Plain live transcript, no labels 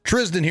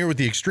Trizdon here with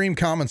the Extreme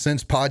Common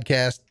Sense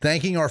podcast,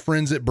 thanking our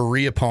friends at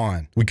Berea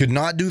Pond. We could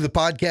not do the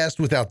podcast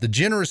without the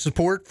generous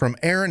support from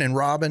Aaron and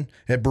Robin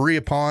at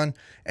Berea Pond,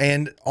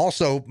 and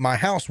also my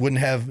house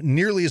wouldn't have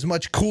nearly as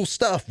much cool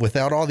stuff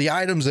without all the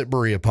items at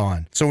Berea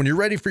Pond. So when you're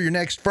ready for your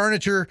next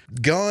furniture,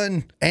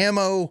 gun,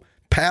 ammo,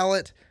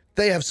 pallet,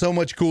 they have so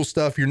much cool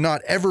stuff. You're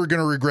not ever going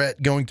to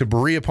regret going to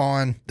Berea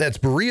Pond. That's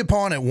Berea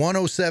Pond at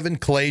 107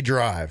 Clay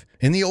Drive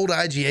in the old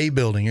IGA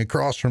building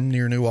across from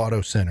your new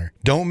auto center.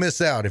 Don't miss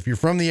out. If you're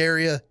from the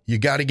area, you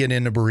got to get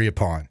into Berea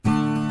Pond. We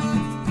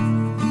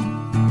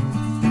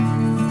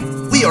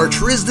are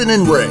Trizdon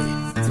and Ray.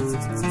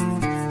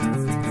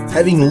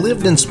 Having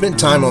lived and spent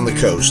time on the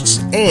coasts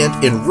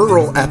and in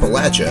rural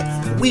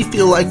Appalachia, we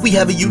feel like we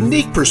have a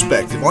unique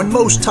perspective on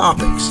most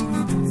topics.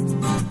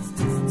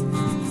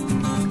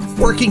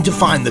 Working to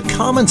find the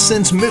common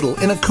sense middle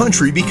in a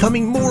country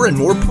becoming more and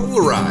more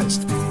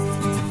polarized.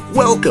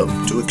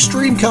 Welcome to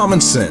Extreme Common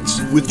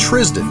Sense with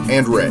Trizdon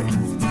and Ray.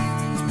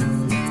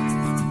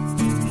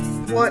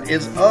 What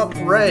is up,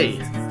 Ray?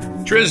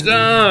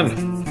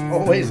 Trizdon!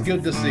 Always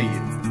good to see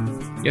you.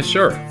 Yes,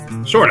 sir.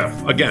 Sort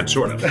of. Again,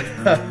 sort of.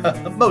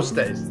 Most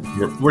days.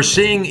 We're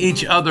seeing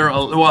each other.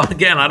 Well,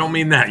 again, I don't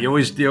mean that. You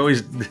always you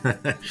always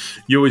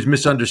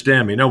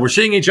misunderstand me. No, we're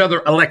seeing each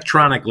other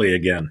electronically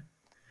again.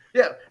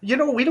 Yeah,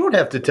 we don't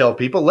have to tell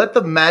people. Let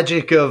the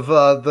magic of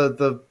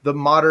the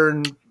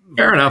modern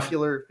Fair enough.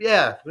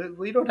 Yeah,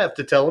 we don't have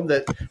to tell them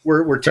that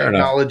we're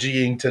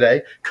technologying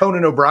today.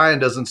 Conan O'Brien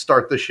doesn't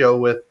start the show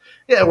with,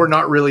 we're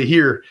not really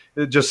here,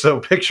 just so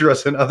picture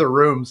us in other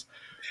rooms.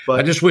 But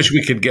I just wish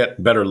we could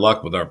get better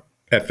luck with our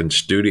effing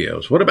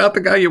studios. What about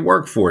the guy you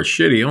work for?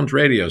 Shit, he owns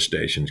radio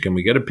stations. Can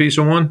we get a piece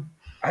of one?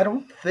 I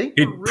don't think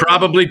he'd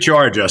probably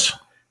charge us.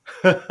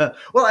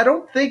 Well, I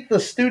don't think the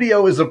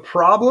studio is a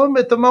problem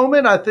at the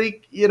moment. I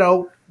think,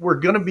 we're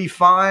going to be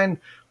fine,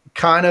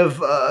 kind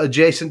of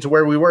adjacent to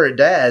where we were at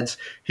Dad's.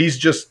 He's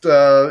just,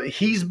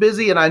 he's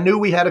busy, and I knew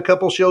we had a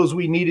couple shows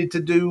we needed to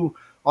do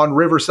on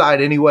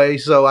Riverside anyway,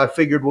 so I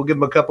figured we'll give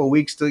him a couple of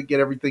weeks to get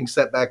everything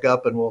set back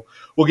up, and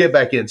we'll get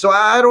back in. So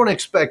I don't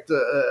expect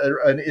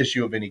an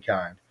issue of any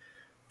kind.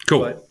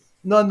 Cool. But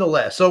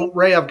nonetheless, so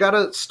Ray, I've got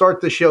to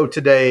start the show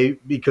today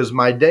because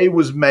my day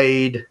was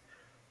made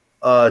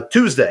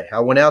Tuesday. I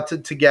went out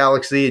to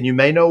Galaxy, and you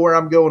may know where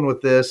I'm going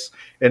with this.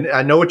 And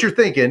I know what you're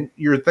thinking.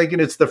 You're thinking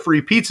it's the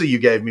free pizza you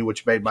gave me,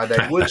 which made my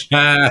day, which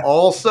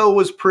also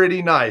was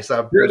pretty nice.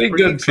 Really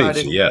good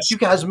pizza, yes. You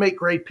guys make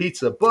great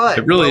pizza, but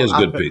it really is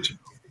good pizza.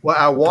 Well,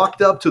 I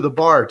walked up to the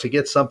bar to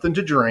get something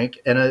to drink,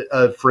 and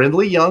a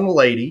friendly young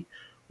lady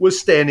was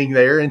standing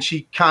there, and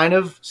she kind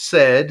of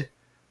said,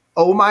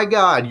 "Oh my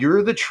God,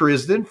 you're the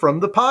Trizdon from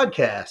the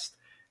podcast."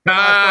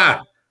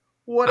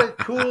 What a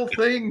cool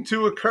thing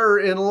to occur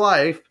in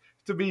life,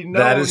 to be known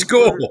that is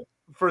cool.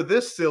 for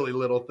this silly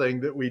little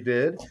thing that we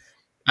did.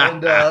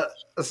 And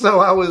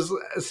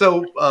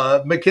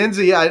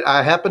Mackenzie,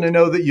 I happen to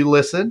know that you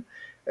listen,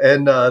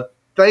 and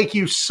thank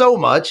you so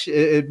much.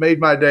 It made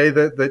my day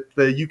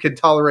that you can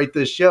tolerate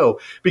this show,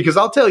 because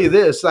I'll tell you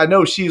this, I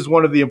know she's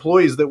one of the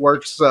employees that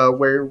works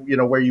where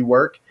you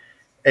work,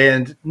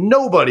 and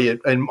nobody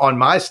on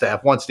my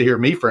staff wants to hear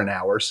me for an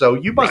hour. So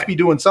you must be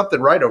doing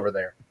something right over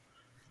there.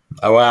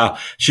 Oh, wow.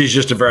 She's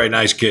just a very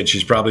nice kid.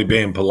 She's probably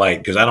being polite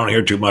because I don't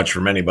hear too much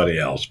from anybody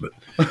else. But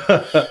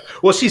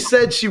well, she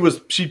said she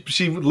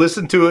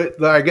listened to it,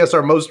 I guess,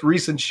 our most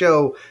recent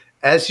show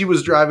as she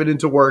was driving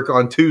into work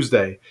on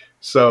Tuesday.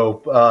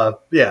 So,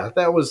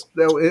 that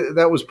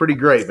was pretty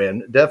great,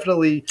 man.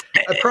 Definitely.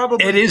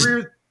 Probably it is.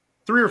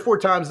 Three or four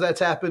times that's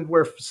happened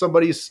where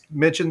somebody's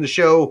mentioned the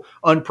show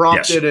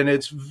unprompted, and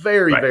it's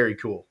very, very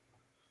cool.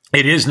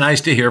 It is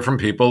nice to hear from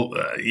people,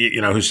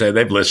 who say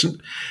they've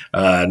listened.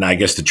 And I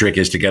guess the trick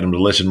is to get them to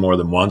listen more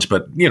than once.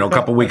 But, a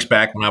couple of weeks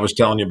back when I was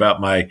telling you about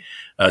my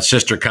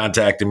sister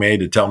contacting me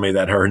to tell me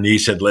that her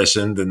niece had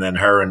listened, and then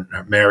her and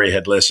Mary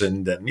had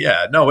listened. And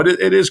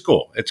it is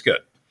cool. It's good.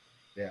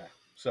 Yeah.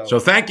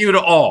 So thank you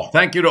to all.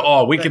 Thank you to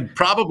all. We could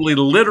probably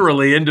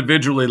literally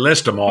individually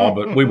list them all,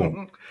 but we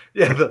won't.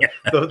 Yeah,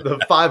 the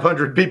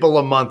 500 people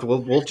a month.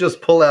 We'll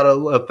just pull out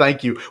a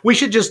thank you. We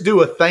should just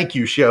do a thank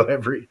you show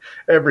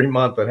every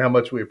month on how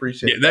much we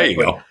appreciate. Yeah, there you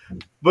go.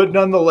 But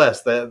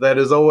nonetheless, that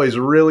is always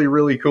really,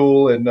 really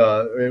cool,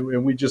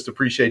 and we just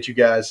appreciate you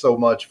guys so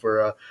much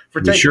for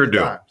taking the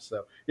time.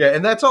 So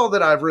and that's all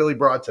that I've really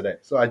brought today.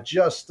 So I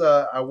just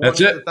I wanted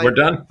to We're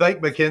done.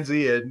 Thank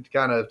Mackenzie and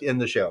kind of end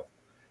the show.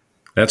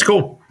 That's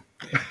cool.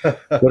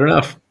 Good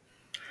enough.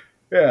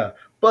 Yeah.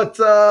 But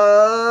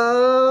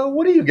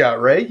what do you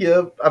got, Ray?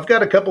 I've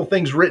got a couple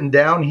things written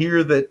down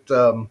here that,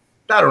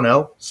 I don't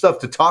know, stuff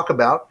to talk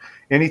about.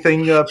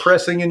 Anything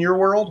pressing in your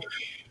world?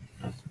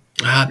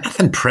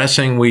 Nothing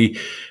pressing.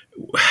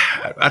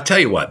 I'll tell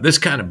you what, this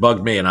kind of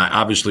bugged me, and I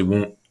obviously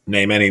won't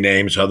name any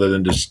names other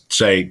than to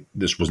say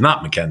this was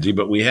not Mackenzie,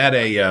 but we had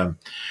an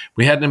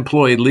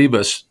employee leave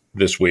us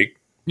this week,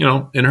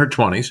 in her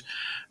 20s.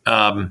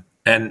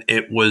 And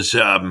it was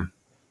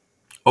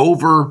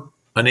over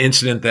an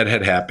incident that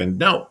had happened.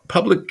 Now,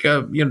 public,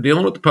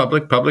 dealing with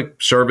the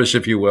public service,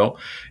 if you will,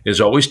 is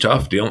always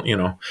tough.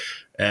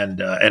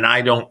 And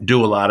I don't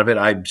do a lot of it.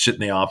 I sit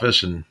in the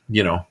office and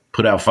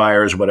put out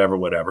fires,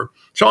 whatever.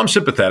 So I'm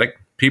sympathetic.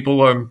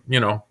 People are,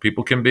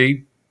 people can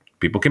be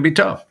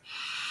tough.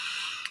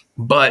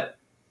 But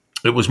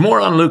it was more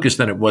on Lucas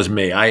than it was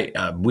me.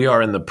 We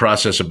are in the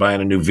process of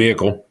buying a new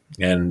vehicle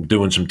and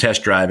doing some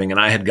test driving, and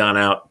I had gone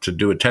out to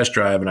do a test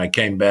drive, and I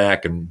came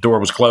back and the door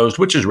was closed,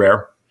 which is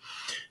rare.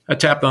 I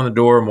tapped on the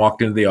door and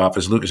walked into the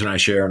office. Lucas and I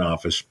share an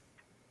office.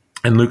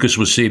 And Lucas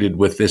was seated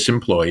with this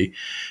employee,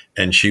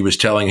 and she was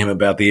telling him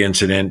about the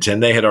incident,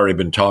 and they had already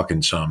been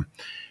talking some.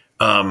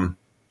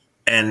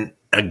 And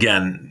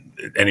again,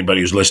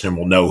 anybody who's listening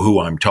will know who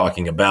I'm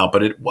talking about,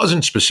 but it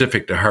wasn't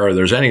specific to her.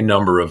 There's any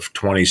number of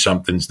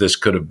 20-somethings this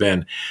could have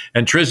been.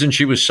 And Trizdon,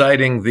 she was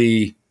citing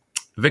the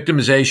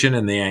victimization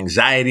and the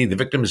anxiety, the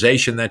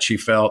victimization that she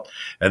felt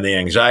and the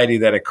anxiety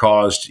that it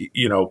caused,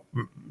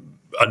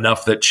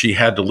 enough that she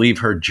had to leave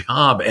her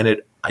job.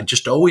 And I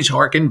just always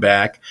harken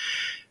back,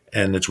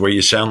 and it's where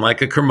you sound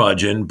like a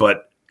curmudgeon,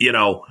 but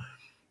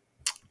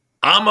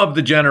I'm of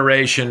the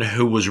generation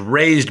who was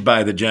raised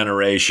by the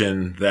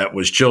generation that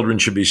was children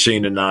should be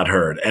seen and not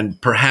heard.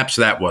 And perhaps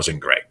that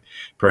wasn't great.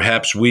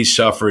 Perhaps we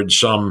suffered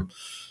some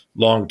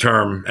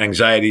long-term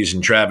anxieties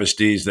and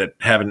travesties that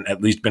haven't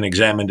at least been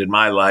examined in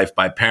my life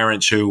by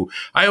parents who,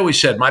 I always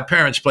said, my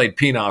parents played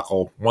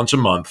pinochle once a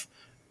month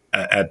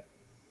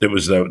it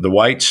was the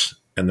Whites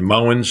and the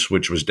Mowens,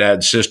 which was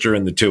Dad's sister,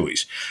 and the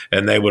Tuohys.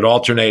 And they would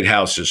alternate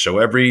houses. So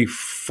every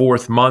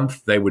fourth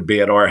month, they would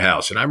be at our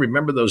house. And I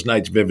remember those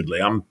nights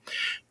vividly. I'm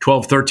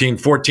 12, 13,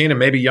 14, and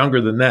maybe younger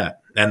than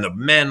that. And the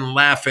men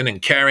laughing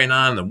and carrying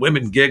on, the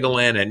women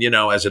giggling. And,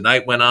 as the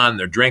night went on,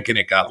 they're drinking,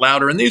 it got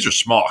louder. And these are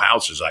small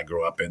houses I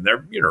grew up in.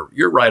 They're,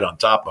 you're right on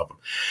top of them.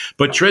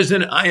 But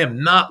Trizdon, I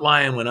am not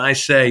lying when I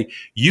say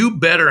you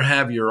better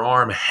have your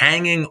arm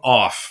hanging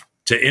off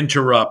to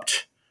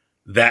interrupt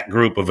that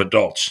group of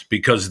adults,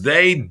 because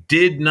they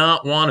did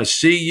not want to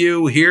see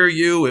you, hear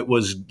you. It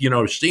was,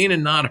 seen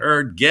and not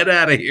heard. Get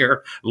out of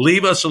here.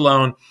 Leave us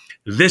alone.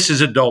 This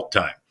is adult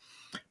time.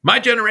 My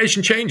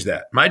generation changed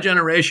that. My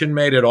generation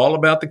made it all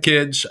about the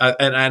kids.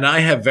 And I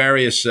have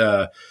various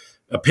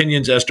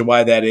opinions as to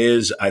why that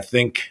is. I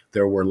think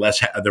there were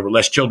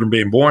less children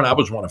being born. I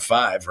was one of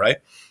 5, right?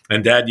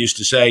 And Dad used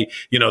to say,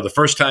 the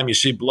first time you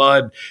see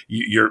blood,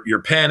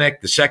 you're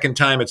panicked. The second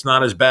time, it's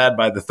not as bad.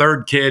 By the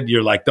third kid,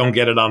 you're like, don't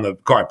get it on the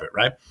carpet,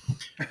 right?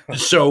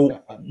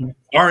 So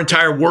our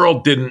entire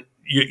world didn't,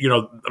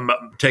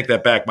 take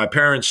that back.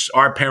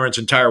 Our parents'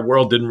 entire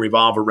world didn't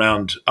revolve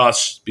around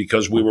us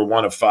because we were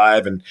one of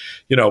 5. And,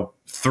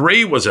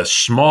 3 was a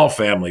small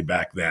family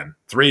back then.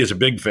 3 is a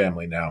big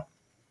family now.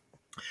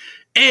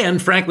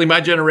 And frankly, my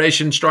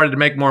generation started to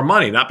make more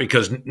money, not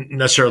because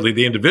necessarily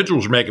the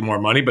individuals were making more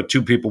money, but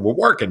 2 people were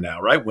working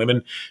now, right?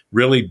 Women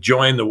really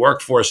joined the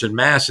workforce en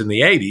masse in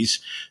the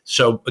 80s.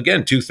 So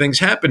again, 2 things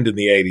happened in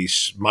the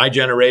 80s. My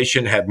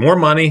generation had more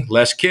money,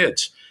 less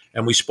kids,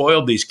 and we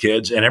spoiled these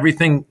kids, and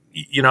everything,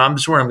 I'm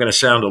sure I'm going to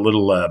sound a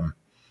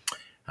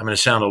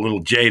little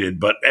jaded,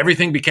 but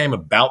everything became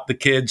about the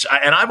kids.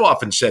 And I've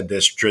often said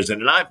this,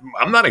 Trizdon, and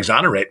I'm not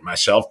exonerating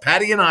myself.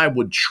 Patty and I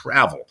would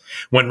travel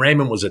when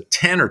Raymond was a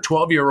 10 or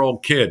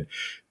 12-year-old kid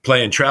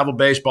playing travel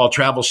baseball,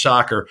 travel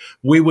soccer.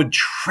 We would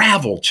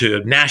travel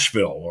to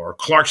Nashville or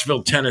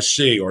Clarksville,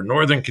 Tennessee, or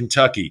Northern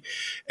Kentucky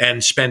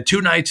and spend 2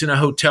 nights in a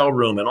hotel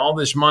room and all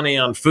this money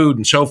on food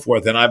and so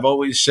forth. And I've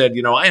always said,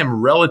 I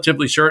am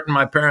relatively certain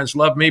my parents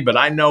love me, but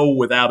I know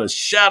beyond a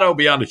shadow of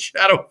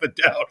a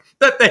doubt,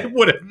 that they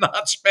would have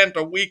not spent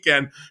a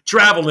weekend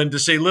traveling to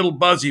see little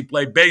Buzzy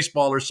play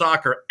baseball or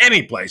soccer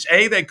anyplace.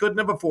 A, they couldn't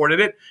have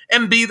afforded it,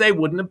 and B, they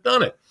wouldn't have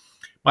done it.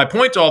 My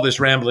point to all this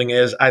rambling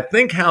is I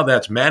think how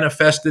that's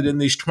manifested in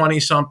these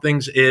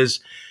 20-somethings is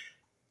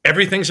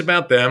everything's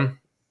about them.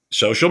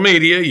 Social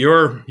media,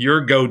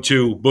 your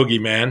go-to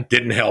boogeyman,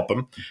 didn't help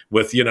them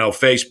with,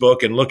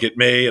 Facebook and look at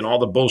me and all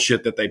the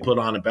bullshit that they put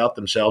on about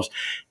themselves.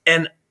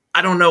 And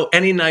I don't know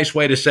any nice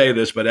way to say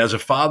this, but as a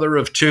father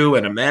of 2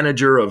 and a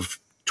manager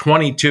of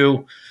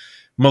 22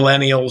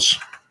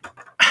 millennials,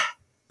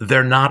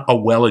 they're not a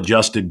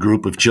well-adjusted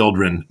group of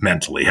children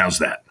mentally. How's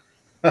that?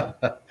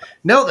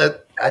 No,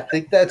 I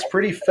think that's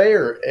pretty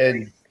fair.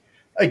 And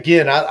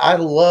again, I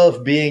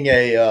love being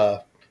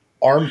a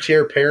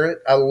armchair parent.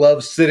 I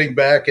love sitting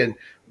back and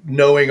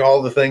knowing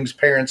all the things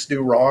parents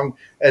do wrong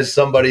as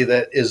somebody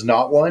that is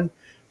not one.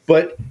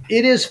 But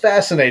it is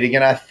fascinating.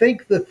 And I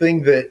think the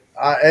thing that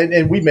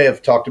and we may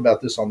have talked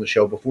about this on the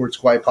show before, it's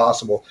quite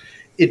possible.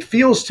 It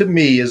feels to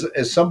me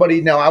as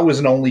somebody, now I was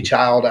an only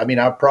child. I mean,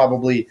 I'm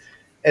probably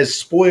as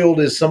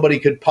spoiled as somebody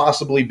could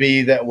possibly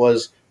be that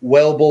was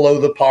well below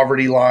the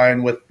poverty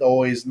line with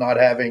always not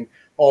having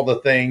all the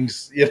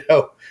things,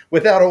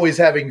 without always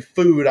having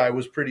food. I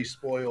was pretty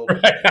spoiled,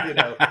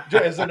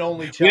 as an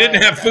only child. We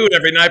didn't have food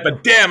every night,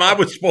 but damn, I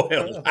was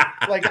spoiled.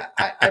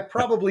 I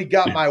probably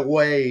got my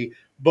way,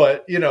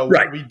 but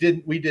right. we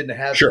didn't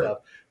have sure. stuff.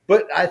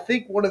 But I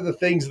think one of the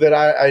things that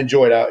I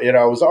enjoyed,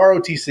 I was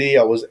ROTC,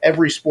 I was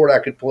every sport I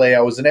could play,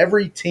 I was in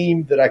every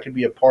team that I could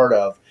be a part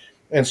of.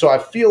 And so I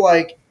feel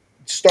like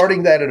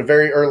starting that at a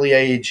very early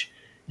age,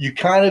 you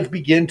kind of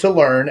begin to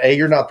learn, A,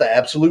 you're not the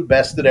absolute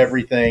best at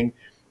everything,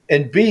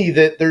 and B,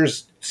 that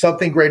there's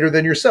something greater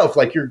than yourself.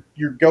 Like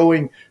you're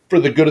going for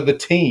the good of the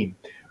team.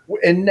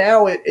 And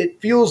now it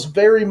feels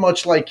very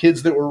much like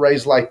kids that were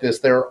raised like this.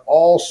 They're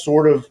all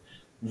sort of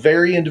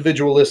very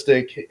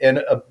individualistic and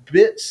a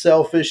bit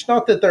selfish.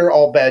 Not that they're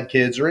all bad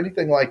kids or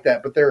anything like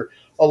that, but they're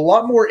a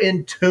lot more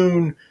in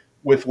tune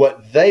with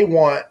what they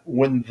want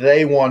when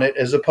they want it,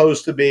 as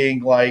opposed to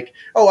being like,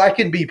 oh, I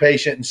can be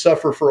patient and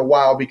suffer for a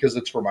while because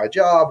it's for my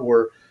job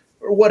or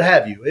what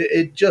have you.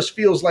 It just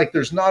feels like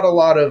there's not a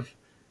lot of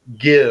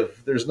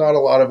give. There's not a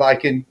lot of I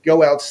can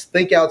go out,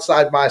 think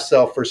outside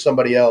myself for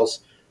somebody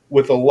else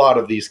with a lot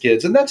of these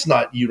kids. And that's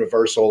not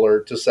universal,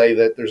 or to say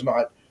that there's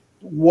not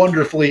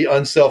wonderfully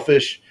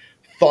unselfish,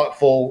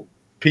 thoughtful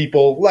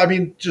people. I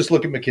mean, just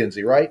look at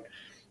McKinsey, right?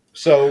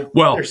 So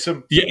there's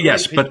some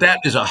yes, but that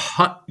is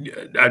I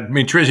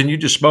mean, Trizdon, you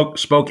just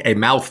spoke a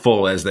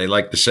mouthful, as they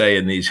like to say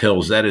in these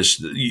hills. That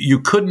is, you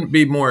couldn't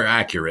be more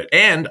accurate.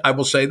 And I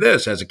will say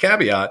this as a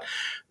caveat: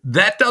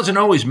 that doesn't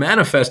always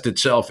manifest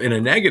itself in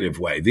a negative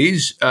way.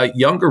 These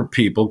younger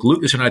people,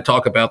 Lucas and I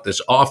talk about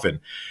this often,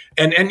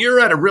 and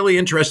you're at a really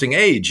interesting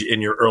age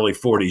in your early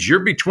 40s. You're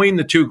between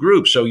the two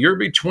groups. So you're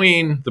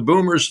between the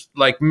boomers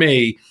like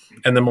me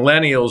and the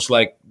millennials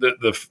like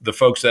the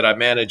folks that I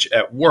manage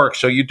at work.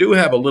 So you do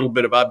have a little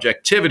bit of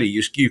objectivity.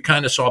 You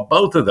kind of saw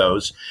both of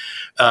those.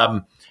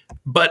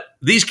 But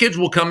these kids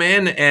will come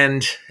in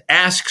and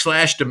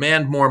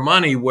ask/demand more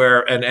money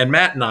and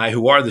Matt and I,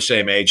 who are the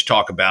same age,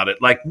 talk about it.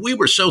 Like, we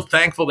were so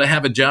thankful to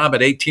have a job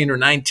at 18 or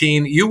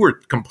 19. You were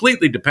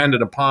completely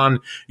dependent upon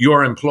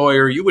your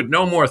employer. You would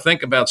no more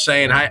think about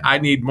saying, I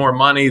need more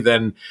money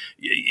than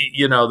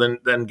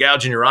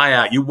gouging your eye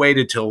out. You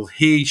waited till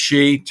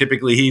she,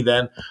 typically he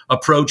then,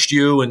 approached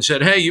you and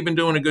said, hey, you've been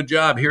doing a good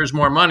job. Here's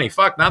more money.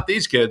 Fuck, not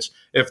these kids.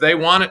 If they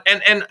want it,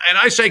 and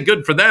I say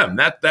good for them.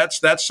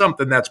 That's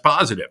something that's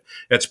positive.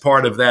 It's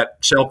part of that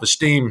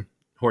self-esteem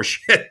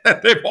horseshit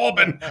that they've all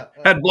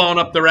had blown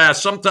up their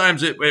ass.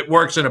 Sometimes it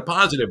works in a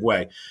positive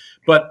way,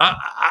 but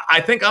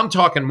I think I'm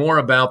talking more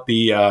about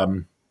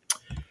the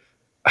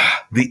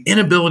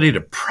inability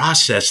to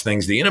process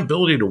things, the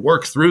inability to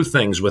work through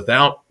things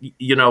without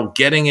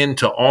getting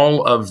into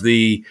all of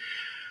the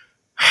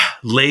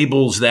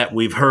labels that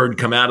we've heard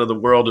come out of the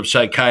world of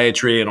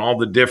psychiatry and all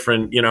the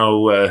different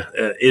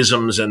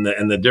isms and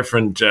the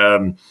different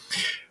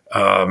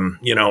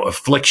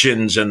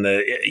afflictions and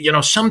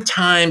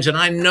sometimes, and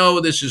I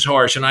know this is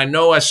harsh, and I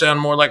know I sound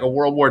more like a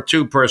World War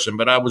II person,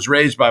 but I was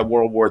raised by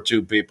World War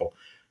II people.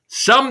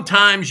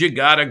 Sometimes you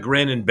gotta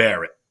grin and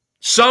bear it.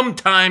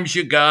 Sometimes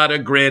you gotta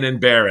grin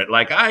and bear it.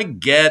 Like, I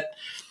get,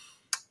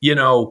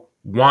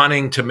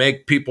 wanting to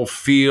make people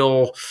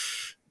feel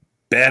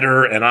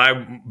better, and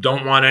I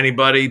don't want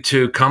anybody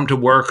to come to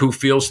work who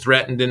feels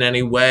threatened in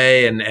any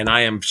way, and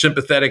I am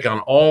sympathetic on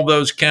all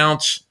those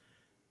counts.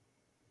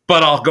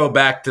 But I'll go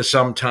back to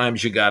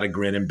sometimes you got to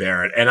grin and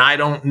bear it. And I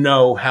don't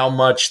know how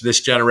much this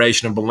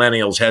generation of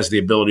millennials has the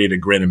ability to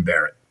grin and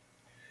bear it.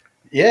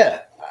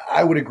 Yeah,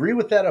 I would agree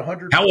with that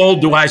 100%. How old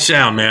do I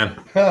sound,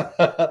 man?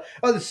 Well,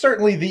 it's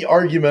certainly the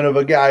argument of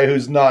a guy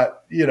who's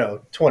not,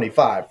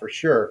 25 for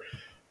sure.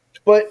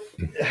 But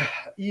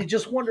you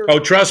just wonder. Oh,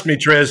 trust me,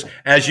 Triz.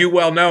 As you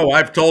well know,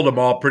 I've told them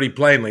all pretty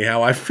plainly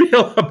how I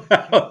feel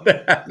about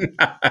that.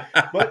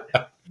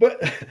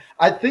 But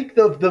I think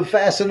the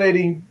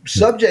fascinating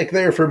subject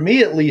there for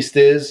me, at least,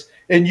 is,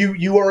 and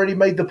you already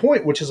made the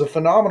point, which is a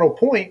phenomenal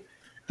point.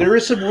 There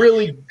is some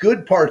really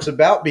good parts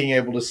about being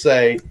able to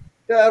say,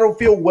 I don't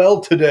feel well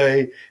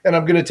today, and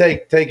I'm going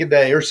to take a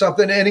day or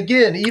something. And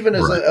again, even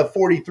as a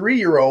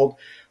 43-year-old,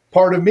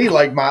 part of me,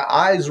 like, my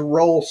eyes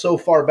roll so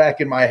far back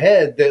in my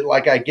head that,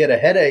 like, I get a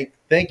headache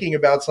thinking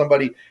about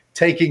somebody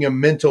taking a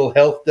mental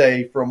health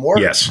day from work.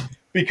 Yes.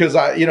 Because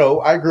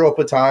I grew up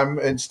a time,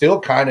 and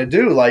still kind of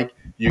do, like,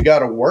 you got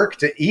to work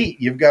to eat.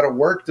 You've got to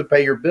work to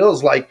pay your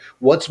bills. Like,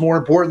 what's more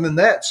important than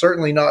that?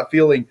 Certainly not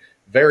feeling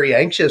very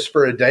anxious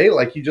for a day.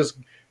 Like, you just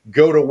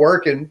go to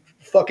work and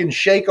fucking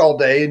shake all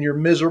day and you're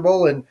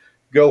miserable, and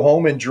go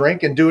home and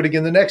drink and do it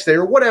again the next day,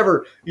 or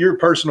whatever your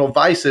personal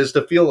vice is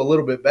to feel a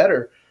little bit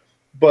better.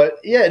 But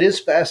yeah, it is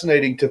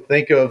fascinating to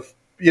think of,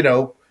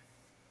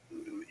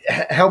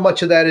 how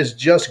much of that is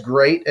just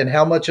great and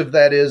how much of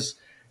that is,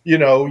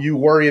 you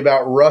worry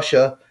about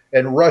Russia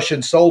and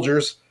Russian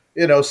soldiers,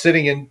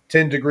 sitting in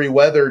 10-degree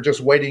weather just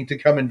waiting to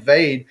come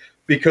invade,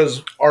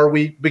 because are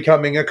we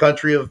becoming a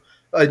country of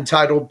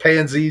entitled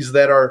pansies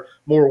that are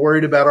more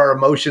worried about our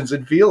emotions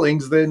and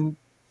feelings than,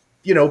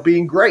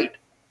 being great?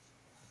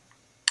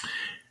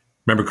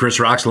 Remember Chris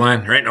Rock's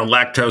line? There ain't no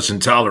lactose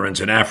intolerance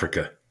in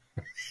Africa.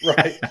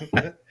 Right.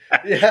 Yeah.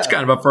 It's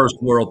kind of a first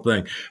world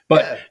thing.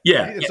 But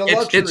it's a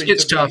luxury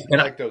it's to tough. be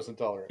lactose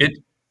intolerant.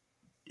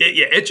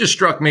 It just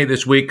struck me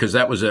this week because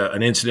that was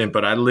an incident,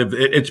 but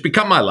it's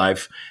become my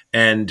life.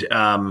 And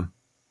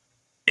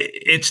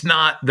it's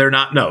not, they're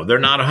not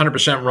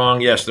 100%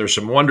 wrong. Yes, there's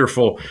some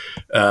wonderful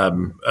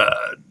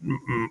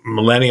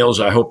millennials.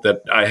 I hope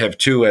that I have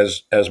two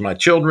as my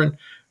children.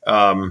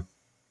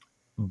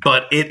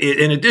 But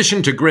in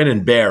addition to grin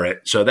and bear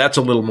it, so that's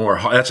a little more,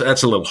 that's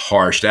a little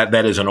harsh. That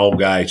is an old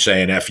guy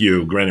saying F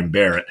you, grin and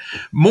bear it.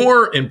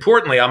 More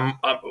importantly,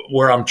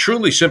 where I'm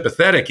truly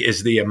sympathetic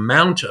is the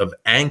amount of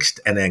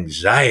angst and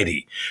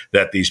anxiety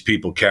that these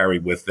people carry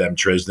with them,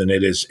 Trizdon.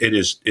 It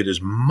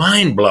is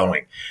mind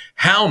blowing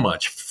how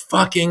much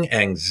fucking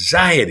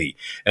anxiety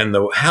and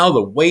how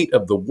the weight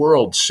of the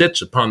world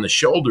sits upon the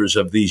shoulders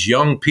of these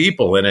young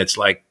people. And it's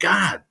like,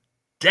 God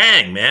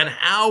dang, man,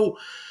 how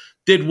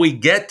did we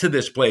get to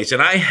this place?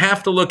 And I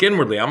have to look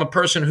inwardly. I'm a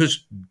person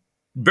who's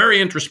very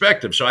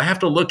introspective. So I have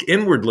to look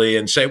inwardly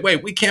and say,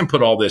 wait, we can't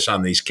put all this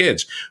on these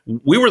kids.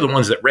 We were the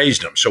ones that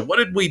raised them. So what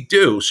did we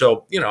do?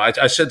 So,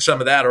 I said some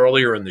of that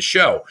earlier in the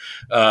show.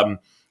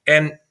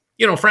 And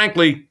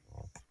frankly,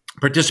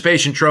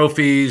 participation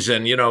trophies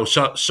and,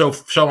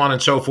 so on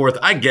and so forth.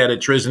 I get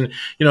it, Trizdon.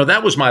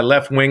 That was my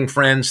left wing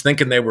friends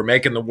thinking they were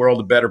making the world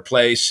a better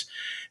place.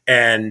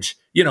 And,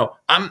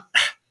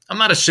 I'm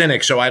not a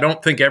cynic, so I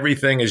don't think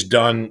everything is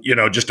done,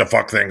 just to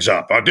fuck things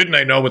up. Didn't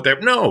they know what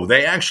No,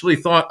 they actually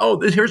thought,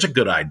 here's a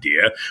good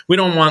idea. We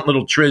don't want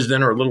little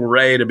Trizdon or little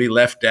Ray to be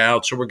left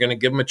out, so we're going to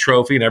give them a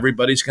trophy and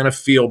everybody's going to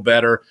feel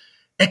better.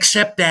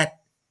 Except that,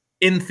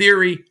 in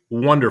theory,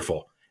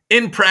 wonderful.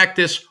 In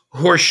practice,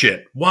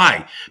 horseshit.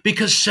 Why?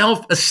 Because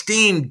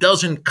self-esteem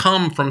doesn't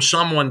come from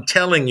someone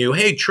telling you,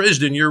 hey,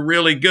 Trizdon, you're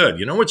really good.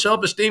 You know what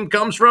self-esteem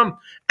comes from?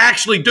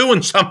 Actually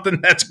doing something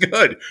that's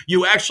good.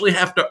 You actually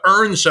have to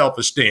earn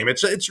self-esteem.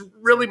 It's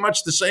really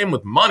much the same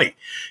with money.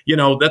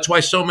 That's why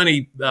so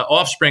many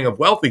offspring of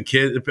wealthy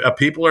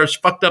people are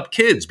fucked up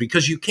kids,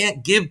 because you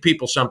can't give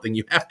people something.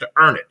 You have to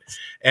earn it.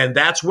 And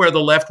that's where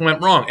the left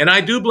went wrong. And I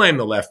do blame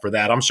the left for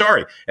that. I'm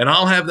sorry. And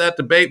I'll have that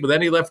debate with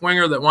any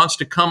left-winger that wants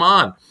to come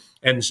on.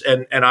 And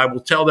I will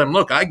tell them,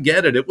 look, I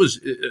get it. It was,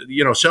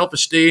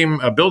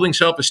 self-esteem, building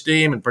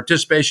self-esteem and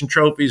participation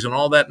trophies and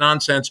all that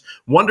nonsense.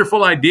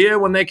 Wonderful idea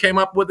when they came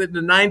up with it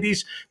in the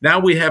 90s. Now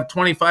we have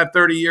 25,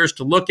 30 years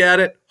to look at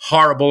it.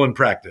 Horrible in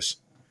practice.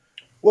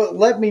 Well,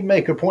 let me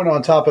make a point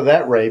on top of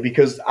that, Ray,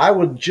 because I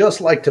would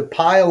just like to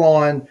pile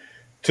on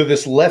to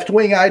this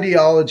left-wing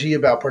ideology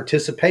about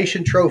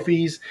participation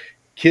trophies,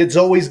 kids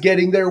always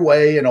getting their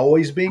way and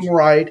always being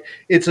right.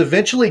 It's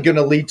eventually going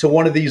to lead to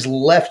one of these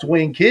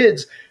left-wing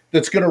kids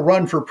that's going to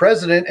run for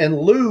president and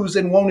lose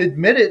and won't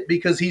admit it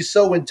because he's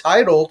so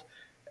entitled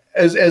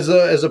as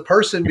a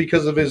person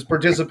because of his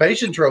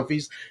participation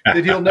trophies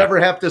that he'll never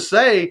have to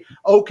say,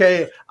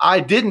 okay,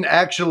 I didn't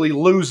actually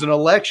lose an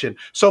election.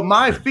 So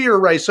my fear,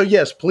 Ray, so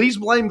yes, please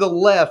blame the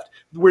left.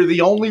 We're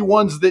the only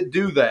ones that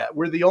do that.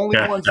 We're the only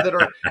ones that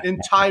are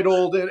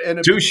entitled and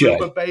a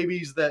group of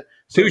babies that.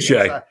 Touche.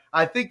 Yes,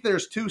 I think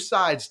there's two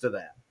sides to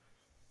that.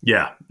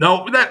 Yeah,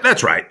 no,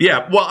 that's right.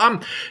 Yeah. Well,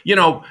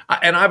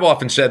 and I've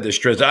often said this,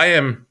 Triz, I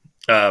am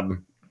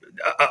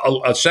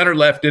a center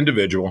left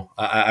individual.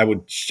 I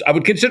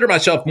would consider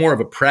myself more of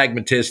a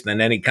pragmatist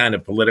than any kind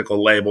of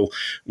political label,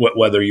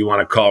 whether you want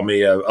to call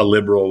me a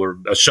liberal or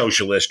a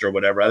socialist or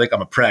whatever. I think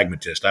I'm a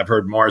pragmatist. I've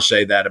heard Mars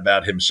say that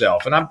about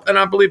himself. And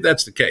I believe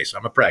that's the case.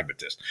 I'm a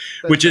pragmatist,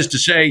 which is to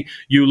say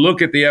you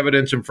look at the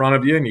evidence in front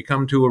of you and you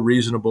come to a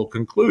reasonable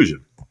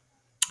conclusion.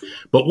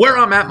 But where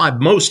I'm at my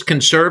most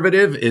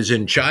conservative is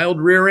in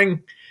child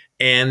rearing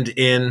and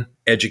in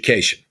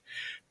education,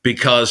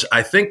 because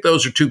I think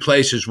those are two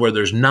places where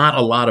there's not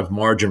a lot of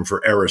margin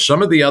for error.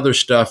 Some of the other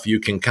stuff you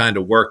can kind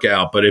of work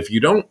out, but if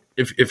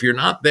you're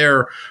not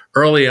there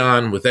early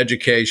on with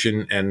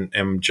education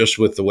and just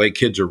with the way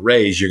kids are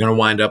raised, you're going to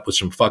wind up with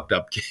some fucked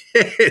up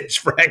kids,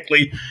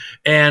 frankly.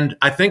 And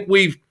I think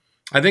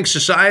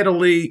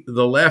societally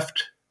the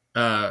left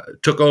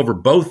took over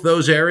both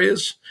those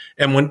areas.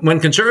 And when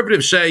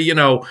conservatives say,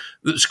 the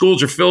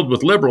schools are filled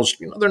with liberals,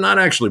 they're not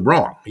actually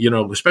wrong,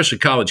 especially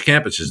college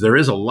campuses. There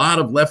is a lot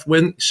of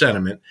left-wing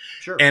sentiment.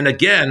 Sure. And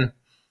again,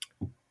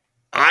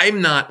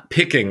 I'm not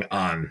picking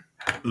on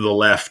the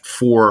left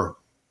for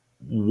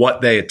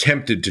what they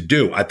attempted to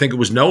do. I think it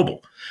was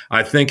noble.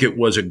 I think it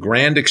was a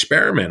grand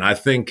experiment. I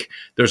think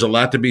there's a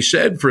lot to be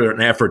said for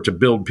an effort to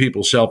build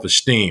people's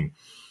self-esteem.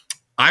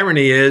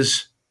 Irony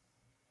is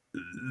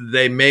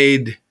they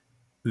made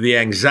the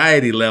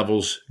anxiety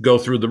levels go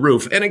through the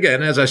roof. And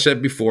again, as I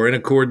said before, in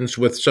accordance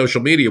with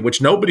social media,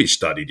 which nobody's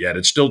studied yet.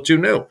 It's still too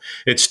new.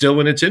 It's still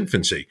in its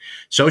infancy.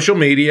 Social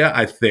media,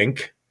 I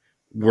think,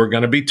 we're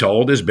going to be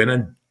told, has been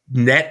a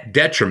net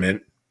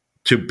detriment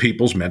to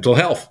people's mental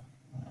health.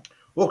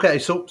 Okay,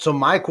 so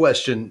my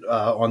question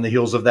on the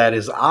heels of that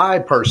is, I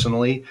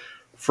personally,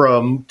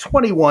 from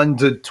 21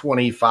 to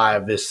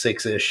 25, this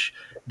six-ish,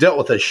 dealt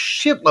with a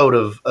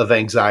shitload of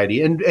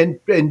anxiety. And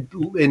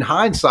in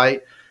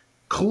hindsight,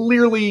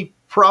 clearly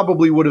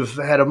probably would have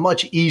had a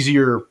much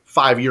easier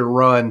 5-year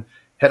run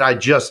had I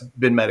just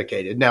been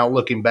medicated. Now,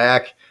 looking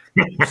back,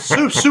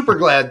 super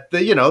glad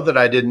that, that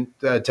I didn't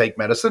take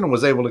medicine and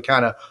was able to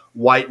kind of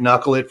white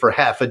knuckle it for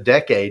half a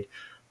decade.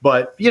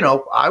 But,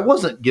 I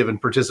wasn't given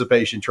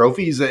participation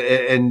trophies.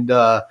 And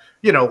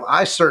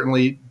I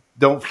certainly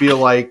don't feel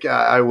like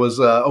I was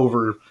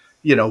over,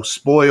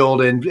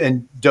 spoiled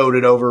and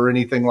doted over or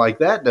anything like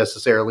that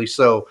necessarily.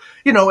 So,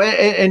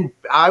 and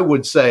I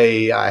would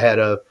say I had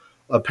a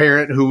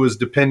parent who was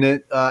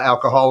dependent,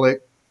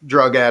 alcoholic,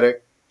 drug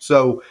addict.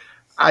 So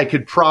I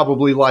could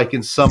probably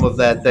liken some of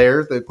that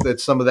there, that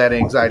some of that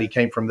anxiety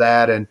came from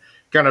that and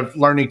kind of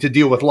learning to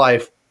deal with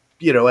life,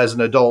 as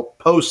an adult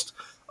post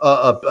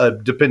a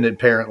dependent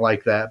parent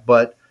like that.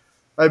 But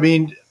I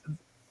mean,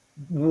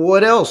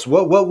 what else?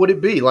 What would it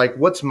be? Like,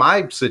 what's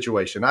my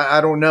situation? I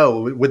don't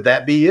know. Would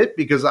that be it?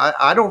 Because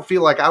I don't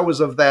feel like I was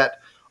of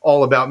that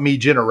all about me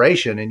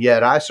generation. And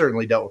yet I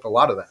certainly dealt with a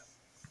lot of that.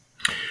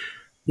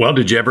 Well,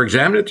 did you ever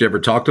examine it? Did you ever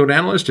talk to an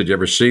analyst? Did you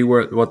ever see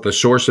what the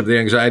source of the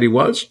anxiety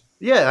was?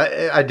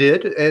 Yeah, I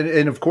did.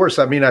 And of course,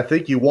 I mean, I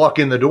think you walk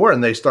in the door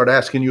and they start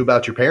asking you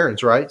about your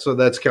parents, right? So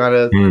that's kind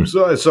of,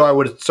 so I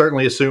would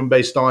certainly assume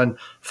based on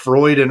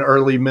Freud and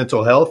early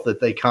mental health that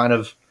they kind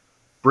of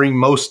bring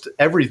most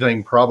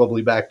everything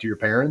probably back to your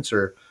parents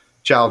or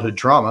childhood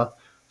trauma.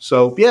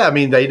 So, yeah, I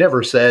mean, they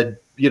never said,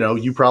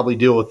 you probably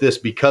deal with this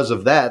because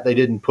of that. They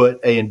didn't put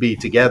A and B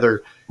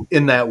together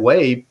in that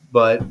way.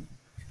 But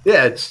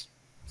yeah, it's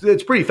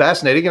pretty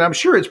fascinating. And I'm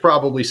sure it's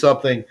probably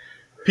something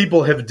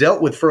people have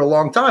dealt with for a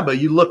long time. But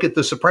you look at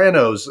The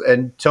Sopranos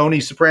and Tony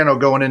Soprano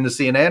going in to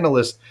see an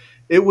analyst.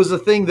 It was a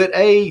thing that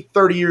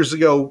 30 years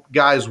ago,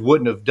 guys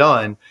wouldn't have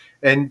done.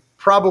 And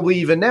probably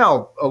even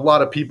now, a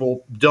lot of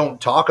people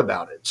don't talk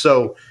about it.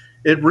 So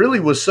it really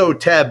was so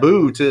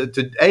taboo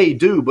to A,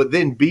 do, but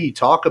then B,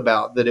 talk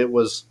about that. It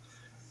was,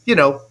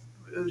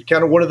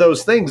 kind of one of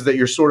those things that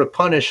you're sort of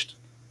punished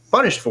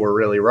for,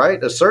 really,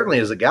 right? Certainly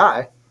as a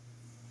guy.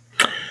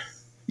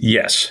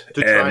 Yes.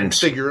 To try and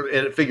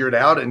figure it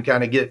out and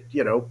kind of get,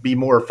 be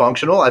more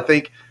functional. I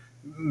think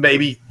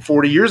maybe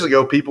 40 years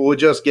ago, people would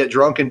just get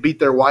drunk and beat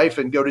their wife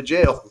and go to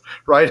jail,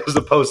 right? As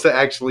opposed to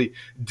actually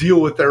deal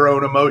with their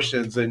own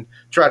emotions and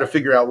try to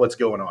figure out what's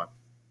going on.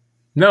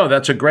 No,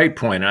 that's a great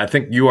point. I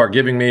think you are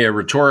giving me a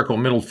rhetorical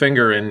middle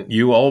finger, and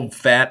you old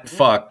fat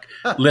fuck.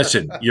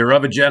 Listen, you're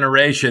of a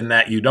generation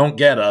that you don't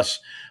get us.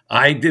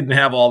 I didn't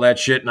have all that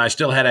shit, and I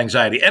still had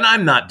anxiety. And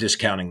I'm not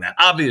discounting that.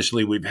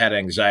 Obviously, we've had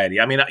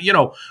anxiety. I mean,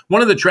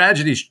 one of the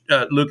tragedies,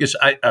 Lucas,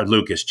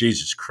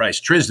 Jesus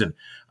Christ, Trizdon,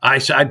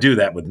 I do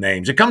that with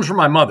names. It comes from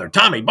my mother,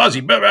 Tommy,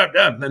 Buzzy, blah, blah,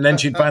 blah, and then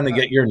she'd finally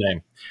get your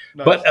name.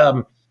 Nice. But,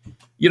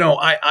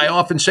 I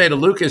often say to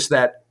Lucas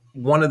that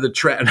one of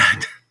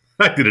the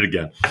I did it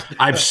again.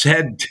 I've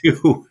said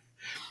to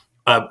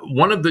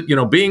one of the,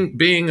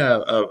 being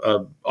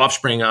a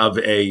offspring of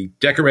a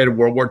decorated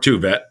World War II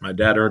vet, my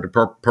dad earned a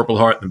Purple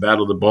Heart in the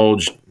Battle of the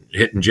Bulge,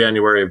 hit in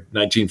January of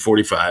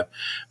 1945,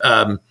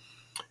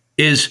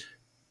 is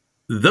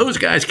those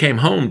guys came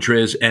home,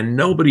 Triz, and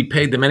nobody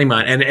paid them any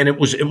mind. And it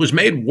was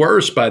made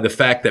worse by the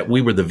fact that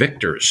we were the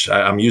victors.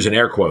 I'm using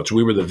air quotes.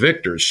 We were the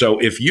victors. So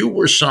if you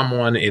were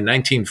someone in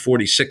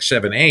 1946,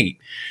 7, 8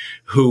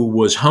 who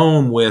was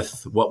home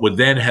with what would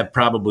then have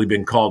probably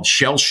been called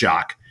shell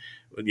shock,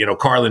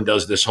 Carlin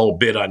does this whole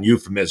bit on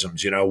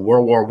euphemisms,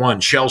 World War I,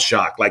 shell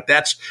shock. Like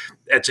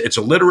it's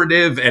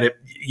alliterative and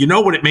you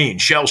know what it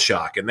means, shell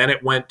shock. And then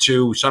it went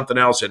to something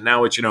else. And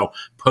now it's,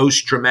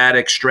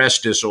 post-traumatic stress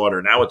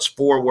disorder. Now it's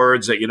 4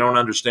 words that you don't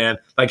understand.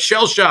 Like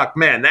shell shock,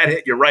 man, that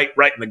hit you right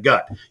in the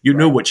gut. You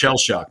knew what shell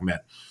shock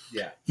meant.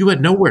 Yeah. You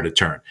had nowhere to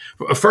turn.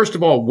 First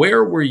of all,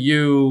 where were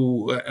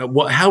you?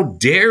 How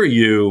dare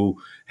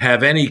you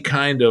have any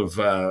kind of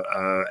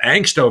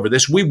angst over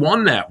this? We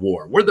won that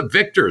war. We're the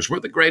victors. We're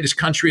the greatest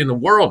country in the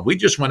world. We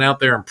just went out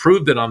there and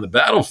proved it on the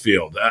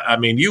battlefield. I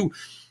mean,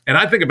 and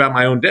I think about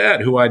my own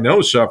dad, who I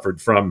know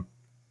suffered from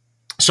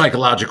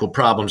psychological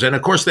problems. And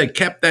of course, they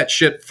kept that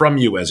shit from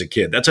you as a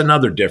kid. That's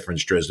another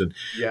difference, Trizdon,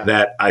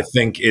 that I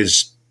think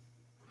is,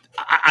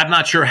 I'm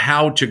not sure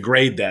how to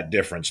grade that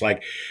difference.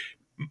 Like,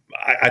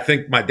 I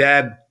think my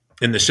dad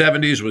in the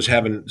 70s was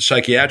having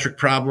psychiatric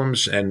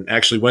problems and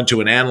actually went to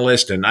an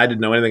analyst, and I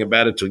didn't know anything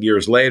about it till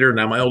years later.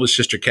 Now my oldest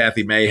sister,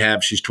 Kathy, may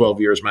have. She's 12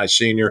 years my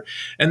senior.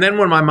 And then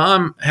when my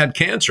mom had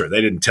cancer,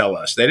 they didn't tell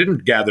us. They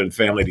didn't gather the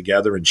family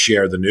together and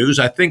share the news.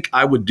 I think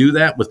I would do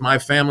that with my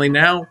family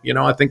now.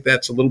 I think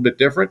that's a little bit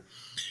different.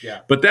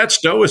 Yeah. But that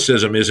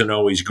stoicism isn't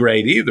always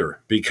great either,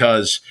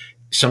 because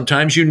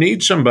sometimes you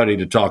need somebody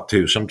to talk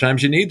to.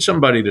 Sometimes you need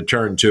somebody to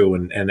turn to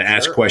and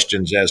ask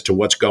questions as to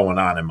what's going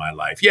on in my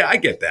life. Yeah, I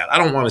get that. I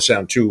don't want to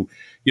sound too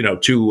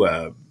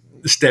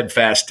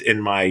steadfast in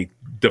my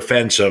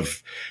defense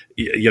of,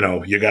 you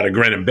got to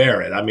grin and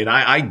bear it. I mean,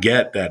 I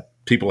get that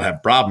people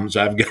have problems.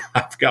 I've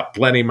got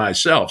plenty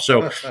myself.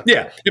 So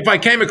yeah, if I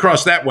came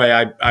across that way,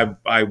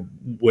 I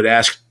would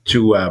ask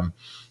to, I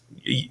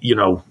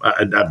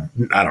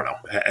don't know,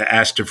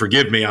 ask to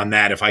forgive me on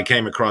that if I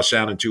came across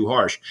sounding too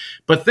harsh.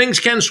 But things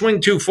can swing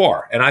too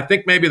far. And I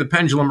think maybe the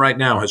pendulum right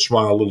now has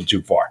swung a little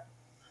too far.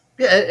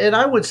 Yeah, and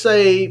I would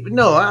say,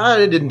 no,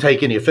 I didn't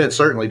take any offense,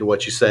 certainly, to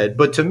what you said.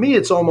 But to me,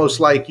 it's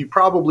almost like you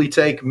probably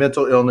take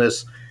mental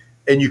illness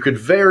and you could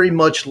very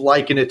much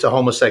liken it to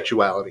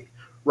homosexuality,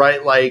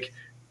 right? Like,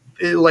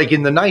 like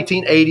in the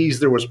 1980s,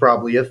 there was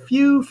probably a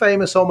few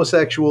famous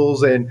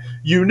homosexuals and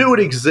you knew it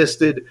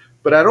existed,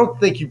 but I don't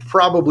think you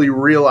probably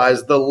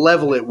realized the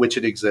level at which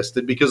it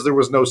existed because there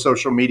was no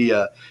social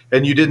media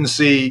and you didn't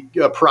see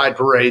pride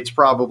parades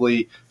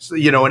probably,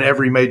 in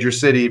every major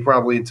city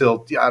probably until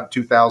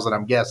 2000,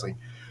 I'm guessing.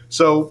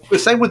 So the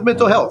same with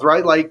mental health,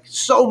 right? Like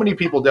so many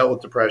people dealt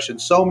with depression,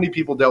 so many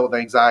people dealt with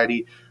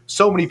anxiety,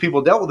 so many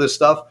people dealt with this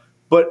stuff,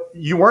 but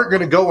you weren't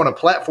going to go on a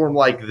platform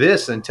like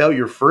this and tell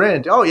your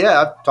friend, oh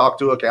yeah, I've talked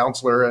to a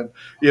counselor and,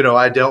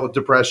 I dealt with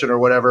depression or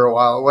whatever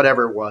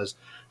it was.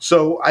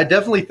 So I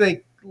definitely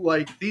think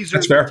like these are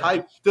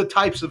the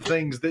types of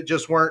things that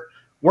just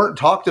weren't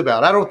talked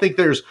about. I don't think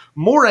there's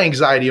more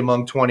anxiety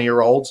among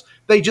 20-year-olds.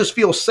 They just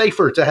feel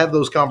safer to have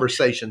those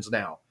conversations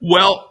now.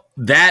 Well,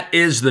 that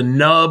is the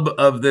nub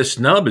of this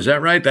nub. Is that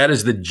right? That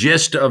is the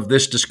gist of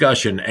this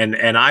discussion.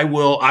 And I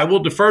will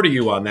defer to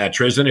you on that,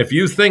 Trizdon. If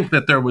you think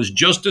that there was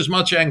just as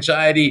much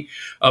anxiety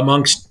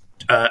amongst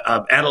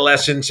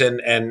adolescents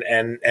and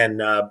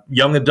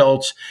young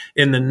adults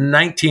in the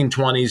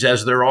 1920s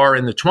as there are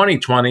in the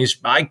 2020s,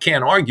 I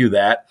can't argue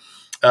that.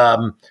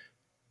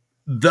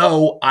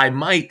 Though I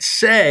might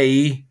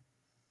say,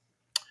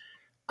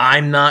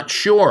 I'm not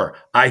sure.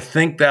 I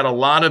think that a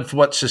lot of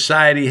what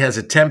society has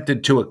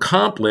attempted to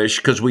accomplish,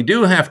 because we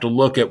do have to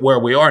look at where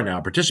we are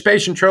now.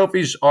 Participation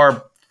trophies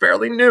are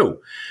fairly new.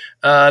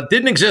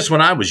 Didn't exist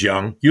when I was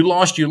young. You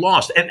lost, you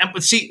lost.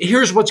 But see,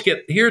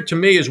 here to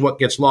me is what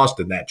gets lost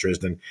in that,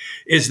 Trizdon,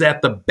 is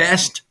that the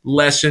best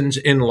lessons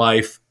in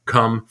life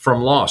come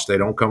from loss. They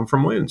don't come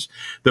from wins.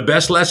 The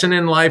best lesson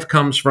in life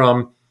comes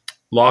from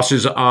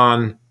losses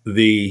on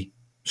the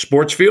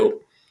sports field,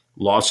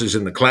 losses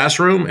in the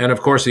classroom, and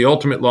of course, the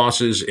ultimate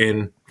losses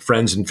in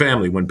friends and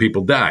family when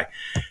people die.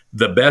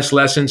 The best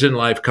lessons in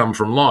life come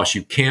from loss.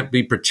 You can't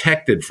be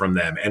protected from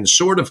them. And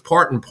sort of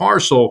part and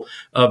parcel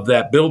of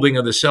that building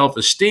of the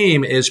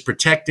self-esteem is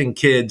protecting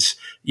kids,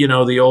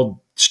 the old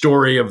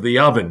story of the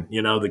oven,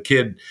 the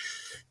kid,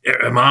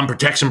 mom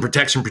protects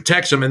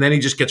him, and then he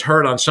just gets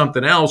hurt on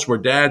something else where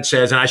dad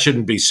says, and I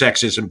shouldn't be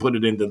sexist and put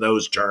it into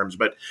those terms,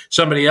 but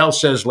somebody else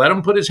says, let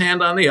him put his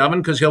hand on the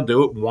oven because he'll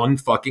do it one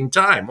fucking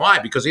time. Why?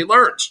 Because he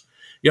learns.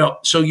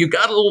 So you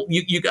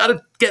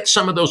gotta get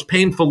some of those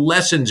painful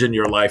lessons in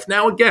your life.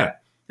 Now, again,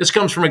 this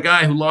comes from a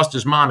guy who lost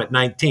his mom at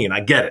 19. I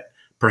get it.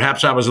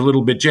 Perhaps I was a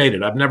little bit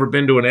jaded. I've never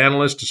been to an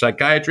analyst, a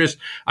psychiatrist.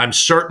 I'm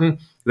certain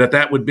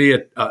that would be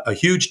a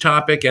huge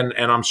topic, and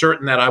I'm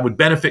certain that I would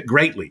benefit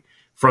greatly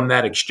from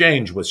that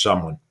exchange with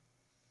someone.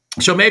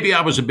 So maybe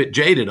I was a bit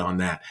jaded on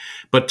that.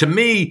 But to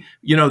me,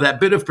 that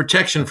bit of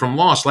protection from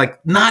loss,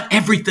 like not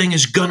everything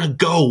is going to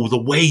go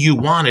the way you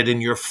want it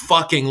in your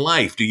fucking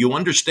life. Do you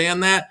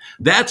understand that?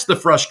 That's the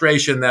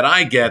frustration that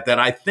I get that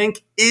I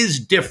think is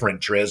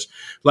different, Triz.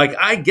 Like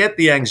I get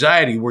the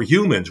anxiety. We're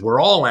humans.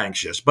 We're all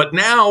anxious. But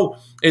now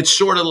it's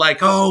sort of like,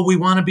 oh, we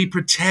want to be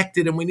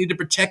protected and we need to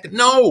protect it.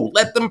 No,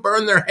 let them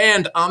burn their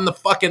hand on the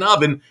fucking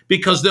oven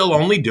because they'll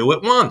only do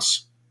it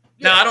once.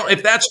 Now,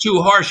 if that's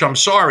too harsh, I'm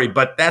sorry,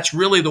 but that's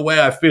really the way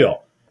I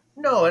feel.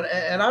 No,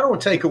 and I don't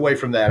take away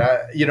from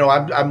that.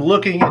 I'm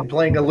looking and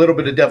playing a little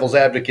bit of devil's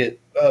advocate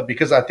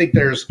because I think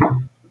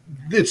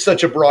it's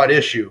such a broad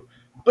issue.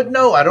 But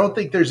no, I don't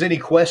think there's any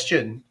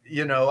question.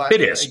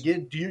 It is.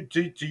 Again,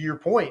 to your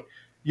point,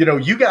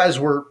 you guys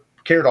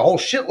cared a whole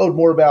shitload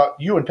more about,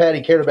 you and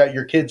Patty cared about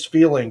your kids'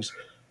 feelings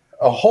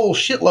a whole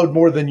shitload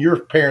more than your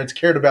parents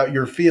cared about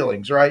your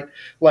feelings, right?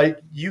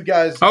 Like you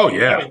guys, oh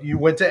yeah, you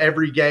went to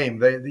every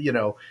game. It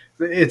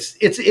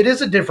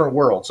is a different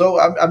world. So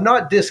I'm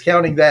not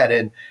discounting that,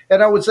 and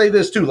I would say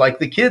this too. Like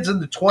the kids in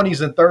the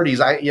 20s and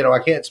 30s, I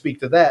can't speak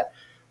to that,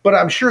 but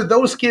I'm sure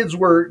those kids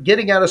were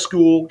getting out of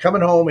school,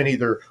 coming home, and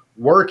either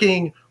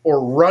working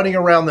or running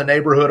around the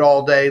neighborhood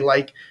all day.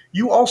 Like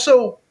you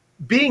also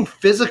being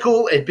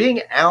physical and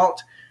being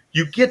out.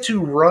 You get to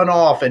run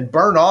off and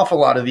burn off a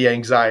lot of the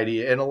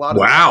anxiety and a lot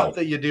of the stuff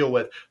that you deal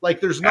with.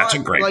 Like there's not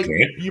like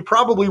you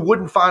probably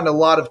wouldn't find a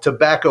lot of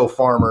tobacco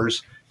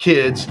farmers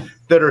kids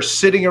that are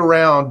sitting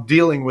around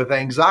dealing with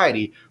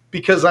anxiety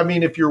because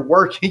if you're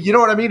working, you know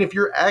what I mean? If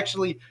you're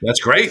actually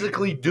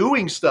physically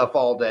doing stuff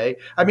all day.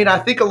 I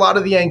think a lot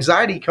of the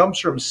anxiety comes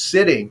from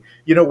sitting.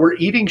 We're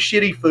eating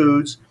shitty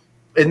foods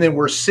and then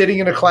we're sitting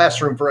in a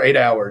classroom for 8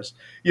 hours,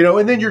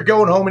 and then you're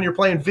going home and you're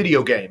playing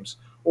video games.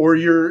 Or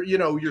you're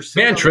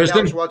sitting on the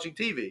couch watching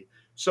TV.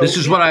 So this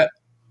is what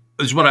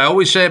I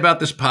always say about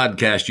this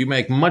podcast. You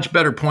make much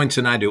better points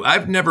than I do.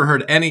 I've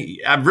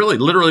really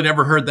literally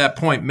never heard that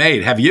point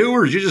made. Have you,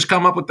 or did you just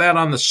come up with that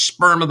on the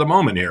spur of the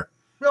moment here?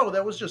 No,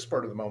 that was just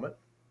spur of the moment.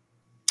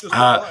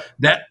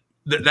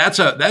 That's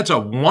a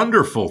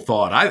wonderful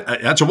thought.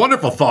 That's a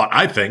wonderful thought,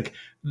 I think.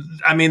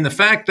 The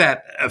fact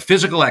that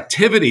physical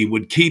activity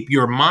would keep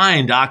your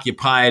mind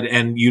occupied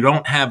and you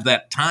don't have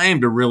that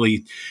time to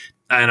really,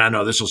 and I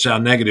know this will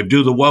sound negative,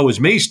 do the woe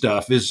is me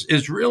stuff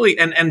is really,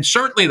 and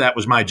certainly that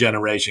was my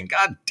generation.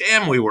 God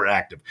damn, we were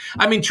active.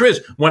 Triz,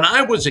 when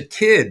I was a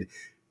kid,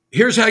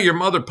 here's how your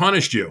mother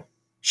punished you.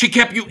 She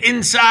kept you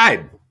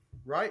inside.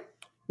 Right.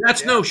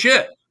 That's no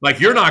shit. Like,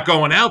 you're not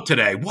going out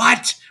today.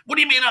 What? What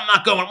do you mean I'm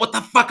not going? What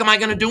the fuck am I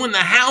going to do in the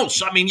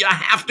house? I mean, you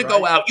have to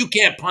go out. You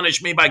can't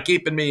punish me by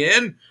keeping me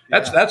in.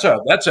 That's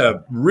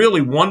a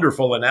really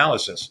wonderful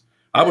analysis.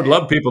 I would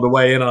love people to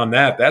weigh in on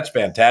that. That's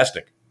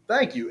fantastic.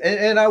 Thank you.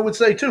 And I would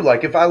say, too,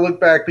 like if I look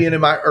back being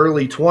in my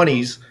early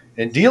 20s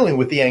and dealing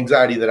with the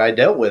anxiety that I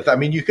dealt with, I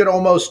mean, you could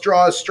almost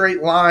draw a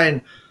straight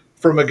line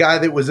from a guy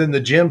that was in the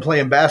gym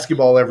playing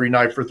basketball every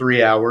night for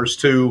 3 hours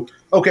to,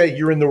 okay,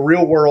 you're in the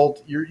real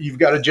world. You've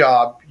got a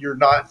job. You're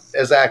not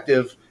as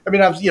active. I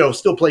mean, I've,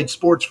 still played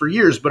sports for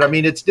years, but I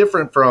mean, it's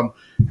different from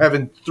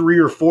having 3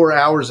 or 4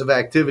 hours of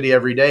activity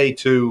every day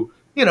to,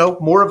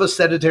 more of a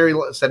sedentary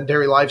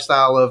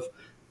lifestyle of,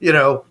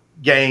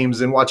 games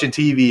and watching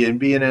TV and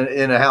being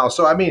in a house.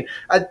 So, I mean,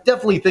 I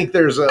definitely think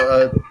there's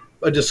a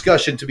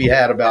discussion to be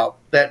had about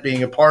that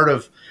being a part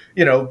of,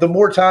 the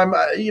more time.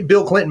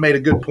 Bill Clinton made a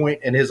good point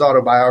in his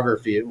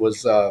autobiography. It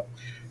was, so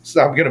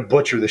I'm going to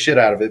butcher the shit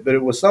out of it, but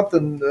it was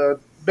something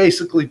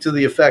basically to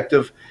the effect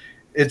of,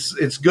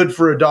 it's good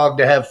for a dog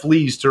to have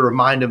fleas to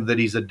remind him that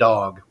he's a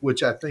dog,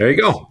 which I think there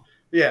you go.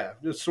 Yeah,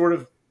 just sort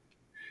of.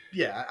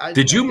 Yeah.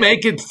 Did you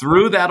make it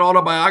through that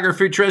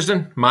autobiography,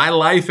 Trizdon? My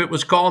Life, it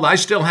was called. I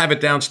still have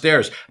it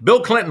downstairs. Bill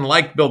Clinton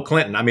liked Bill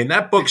Clinton. I mean,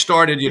 that book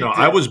started,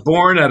 I was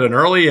born at an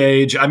early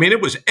age. I mean, it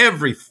was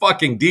every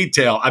fucking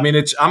detail. I mean,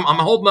 I'm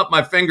holding up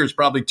my fingers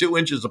probably 2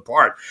 inches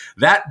apart.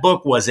 That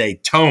book was a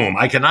tome.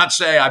 I cannot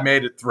say I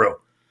made it through.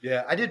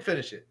 Yeah, I did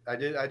finish it. I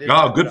did.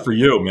 Oh, good for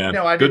you, man.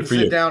 No, I didn't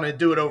sit down and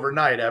do it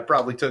overnight. I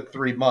probably took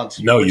 3 months.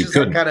 No, you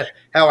couldn't. Kind of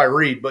how I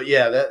read, but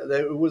yeah,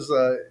 it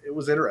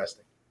was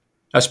interesting.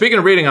 Speaking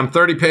of reading, I'm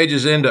 30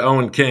 pages into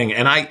Owen King,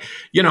 and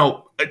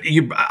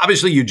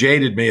you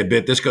jaded me a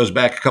bit. This goes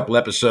back a couple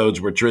episodes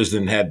where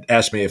Trizdon had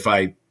asked me if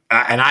I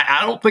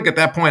don't think at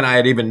that point I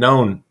had even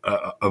known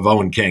of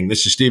Owen King.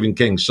 This is Stephen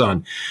King's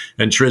son,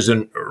 and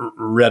Trizdon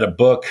read a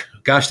book.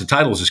 Gosh, the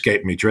title's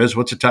escaped me. Triz,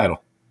 what's the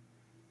title?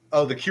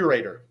 Oh, The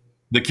Curator.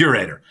 The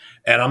Curator.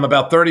 And I'm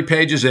about 30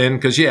 pages in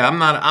because, I'm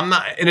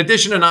not, in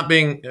addition to not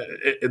being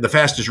the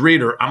fastest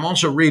reader, I'm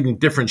also reading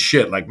different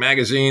shit like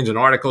magazines and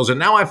articles. And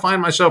now I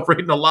find myself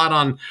reading a lot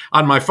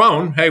on my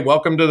phone. Hey,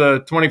 welcome to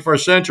the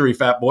 21st century,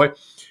 fat boy.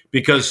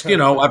 Because,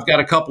 I've got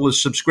a couple of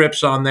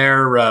subscripts on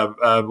there,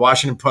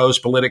 Washington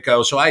Post,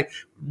 Politico. So I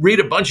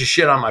read a bunch of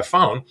shit on my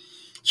phone.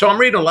 So I'm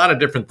reading a lot of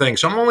different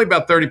things. So I'm only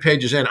about 30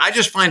 pages in. I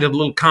just find it a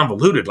little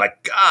convoluted.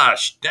 Like,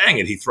 gosh, dang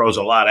it, he throws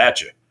a lot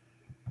at you.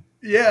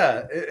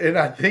 Yeah, and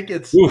I think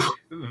it's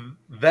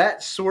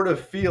that sort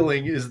of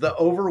feeling is the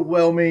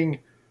overwhelming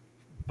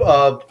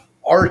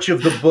arch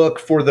of the book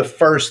for the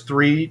first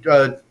three,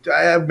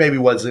 maybe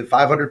was it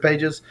 500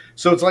 pages?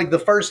 So it's like the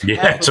first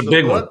half it's of a the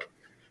big book.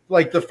 One.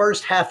 Like the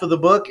first half of the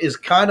book is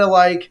kind of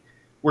like,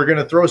 we're going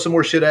to throw some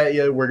more shit at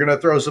you. We're going to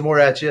throw some more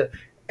at you.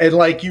 And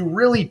like, you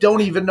really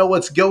don't even know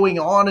what's going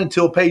on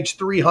until page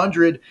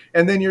 300.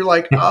 And then you're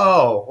like,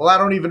 oh, well, I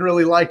don't even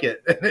really like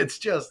it. And it's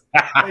just,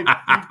 now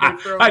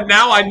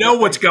I know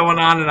what's going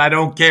on and I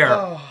don't care.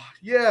 Oh,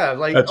 yeah.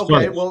 Like, That's okay,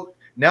 funny. Well,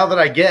 now that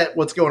I get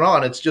what's going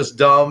on, it's just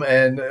dumb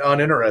and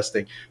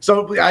uninteresting.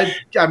 So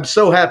I'm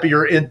so happy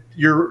you're in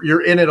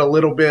it a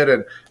little bit.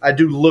 And I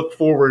do look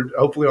forward,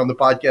 hopefully on the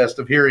podcast,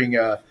 of hearing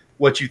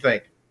what you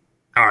think.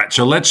 All right,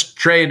 so let's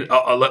trade.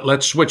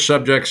 Let's switch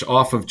subjects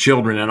off of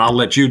children, and I'll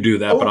let you do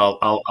that. But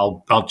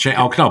I'll change.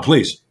 Oh no,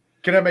 please.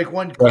 Can I make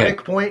one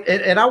quick point?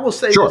 And I will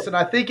say this, and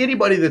I think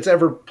anybody that's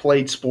ever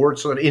played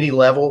sports on any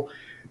level,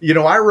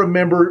 I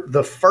remember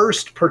the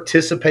first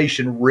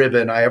participation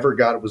ribbon I ever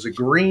got. It was a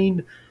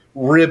green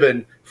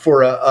ribbon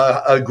for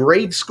a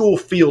grade school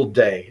field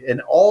day,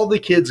 and all the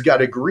kids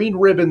got a green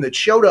ribbon that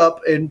showed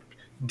up and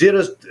did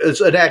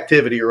an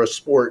activity or a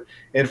sport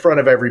in front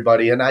of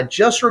everybody. And I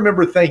just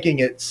remember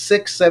thinking at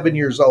 6, 7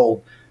 years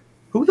old,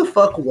 who the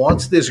fuck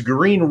wants this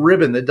green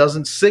ribbon that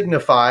doesn't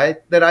signify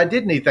that I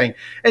did anything?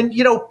 And,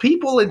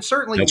 people, and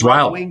certainly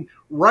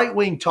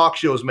right-wing talk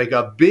shows make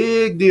a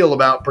big deal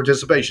about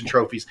participation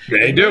trophies.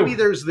 They do. Maybe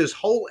there's this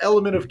whole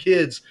element of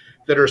kids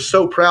that are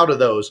so proud of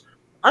those.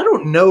 I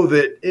don't know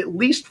that, at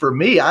least for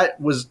me, I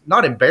was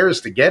not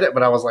embarrassed to get it,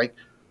 but I was like,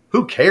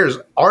 who cares?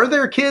 Are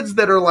there kids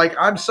that are like,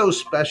 I'm so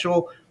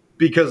special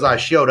because I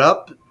showed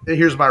up?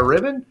 Here's my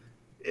ribbon.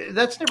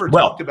 That's never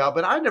talked about,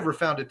 but I never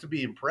found it to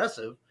be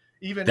impressive.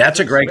 Even that's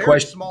a great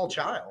question. Small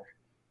child.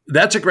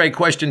 That's a great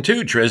question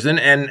too, Trizdon,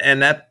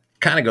 and that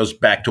kind of goes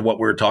back to what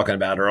we were talking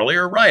about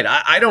earlier, right?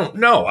 I don't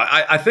know.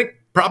 I think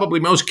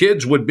probably most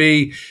kids would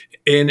be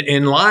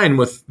in line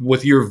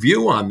with your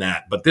view on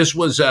that, but this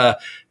was.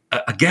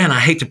 Again, I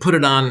hate to put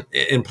it on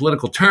in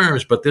political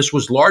terms, but this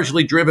was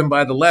largely driven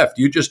by the left.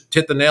 You just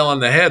hit the nail on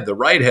the head. The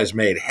right has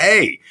made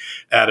hay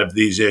out of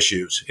these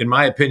issues, in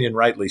my opinion,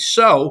 rightly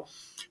so.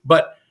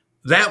 But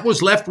that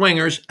was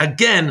left-wingers.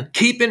 Again,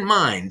 keep in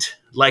mind,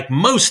 like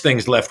most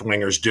things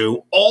left-wingers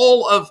do,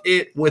 all of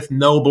it with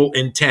noble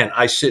intent.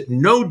 I sit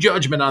no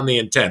judgment on the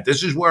intent.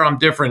 This is where I'm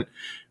different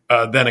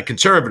than a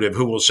conservative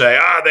who will say,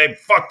 they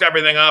fucked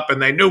everything up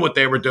and they knew what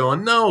they were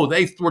doing. No,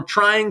 they were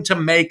trying to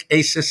make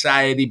a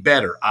society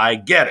better. I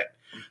get it.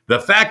 The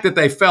fact that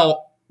they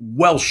fell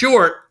well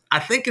short, I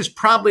think is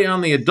probably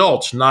on the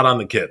adults, not on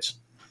the kids.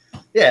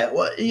 Yeah,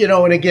 well,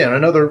 and again,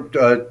 another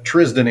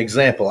Trizdon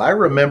example. I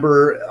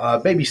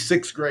remember maybe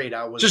sixth grade.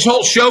 Is this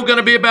whole show going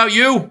to be about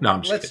you? No,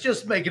 I'm just Let's kidding.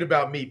 just make it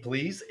about me,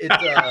 please.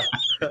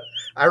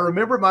 I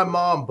remember my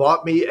mom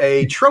bought me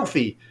a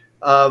trophy.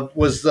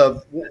 Was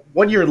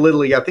 1 year in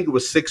Little League. I think it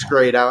was sixth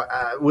grade.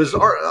 I was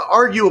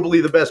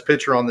arguably the best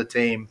pitcher on the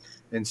team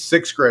in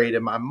sixth grade,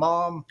 and my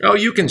mom. Oh,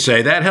 you can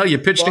say that. Hell, you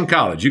pitched in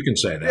college. You can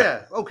say that.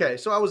 Yeah. Okay.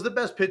 So I was the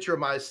best pitcher of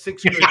my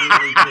sixth grade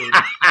Little League team.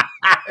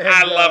 And,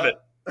 I love it.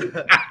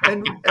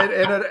 and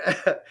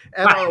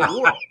at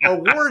our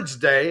awards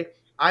day,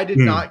 I did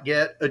not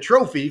get a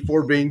trophy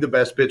for being the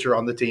best pitcher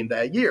on the team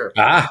that year.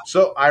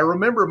 So I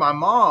remember my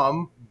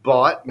mom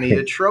bought me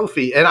a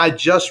trophy, and I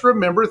just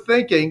remember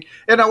thinking,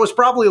 and I was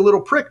probably a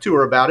little prick to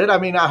her about it. I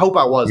mean, I hope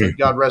I wasn't.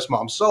 God rest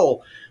mom's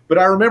soul. But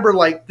I remember,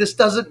 like, this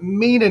doesn't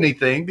mean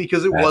anything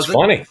because it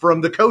wasn't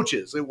from the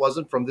coaches. It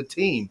wasn't from the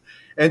team.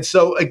 And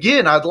so,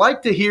 again, I'd love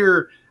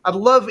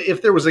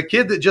if there was a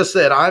kid that just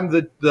said, I'm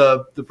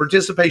the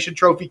participation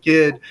trophy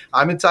kid,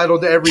 I'm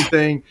entitled to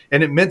everything,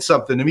 and it meant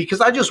something to me.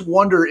 Because I just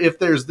wonder if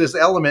there's this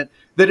element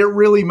that it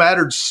really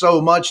mattered so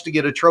much to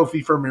get a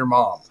trophy from your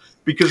mom.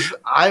 Because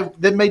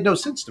that made no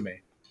sense to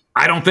me.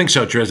 I don't think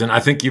so, Trizdon.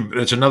 I think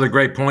it's another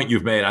great point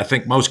you've made. I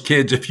think most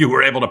kids, if you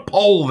were able to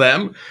poll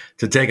them,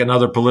 to take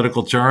another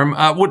political term,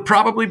 would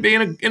probably be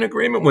in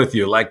agreement with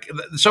you. Like,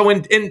 so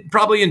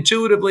probably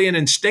intuitively and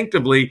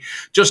instinctively,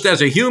 just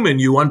as a human,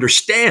 you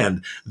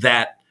understand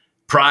that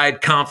pride,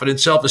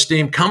 confidence,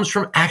 self-esteem comes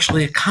from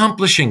actually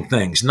accomplishing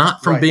things,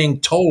 not from being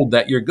told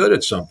that you're good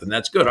at something.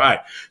 That's good. All right.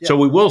 Yeah. So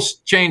we will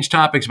change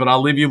topics, but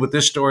I'll leave you with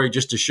this story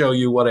just to show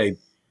you what a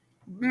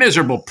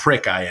miserable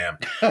prick I am.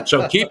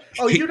 So keep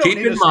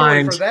in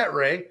mind for that,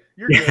 Ray.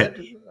 You're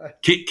good.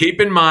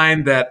 keep in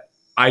mind that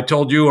I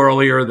told you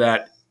earlier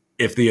that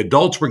if the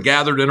adults were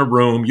gathered in a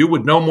room, you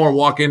would no more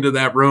walk into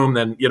that room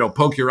than,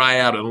 poke your eye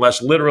out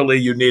unless literally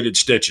you needed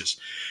stitches.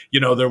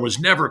 There was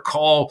never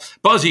call,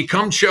 Buzzy,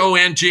 come show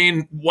Aunt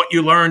Jean what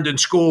you learned in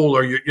school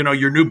or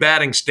your new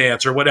batting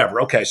stance or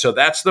whatever. Okay, so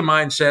that's the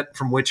mindset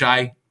from which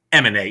I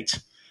emanate.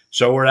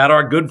 So we're at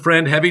our good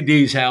friend Heavy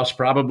D's house,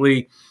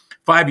 probably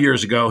 5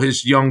 years ago.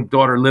 His young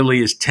daughter Lily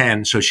is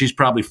 10, so she's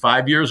probably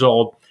 5 years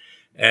old,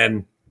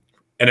 and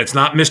it's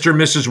not Mr.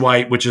 and Mrs.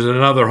 White, which is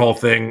another whole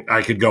thing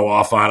I could go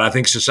off on. I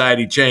think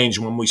society changed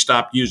when we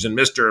stopped using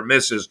Mr. or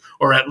Mrs.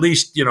 or at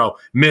least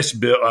Miss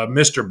Bill,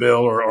 Mr. Bill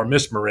or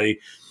Miss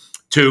Marie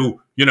to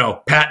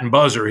Pat and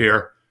Buzz are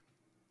here.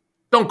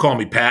 Don't call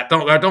me Pat.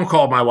 Don't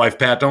call my wife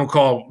Pat. Don't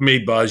call me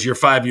Buzz. You're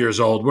 5 years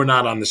old. We're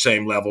not on the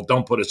same level.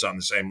 Don't put us on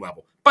the same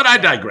level. But I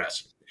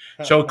digress.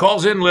 So it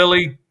calls in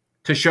Lily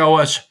to show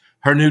us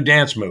her new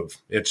dance move.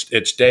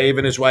 It's Dave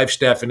and his wife,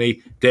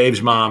 Stephanie,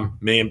 Dave's mom,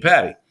 me, and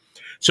Patty.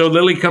 So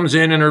Lily comes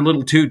in her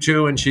little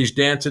tutu, and she's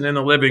dancing in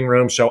the living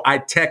room. So I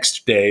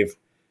text Dave,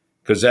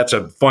 because that's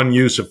a fun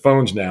use of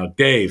phones now.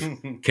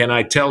 Dave, can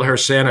I tell her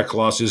Santa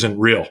Claus isn't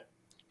real?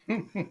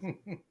 And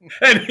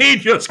he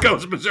just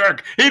goes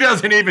berserk. He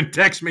doesn't even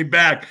text me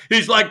back.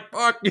 He's like,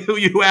 fuck you,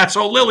 you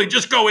asshole. Lily,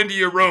 just go into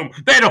your room.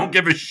 They don't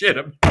give a shit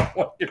about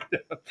what you're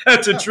doing.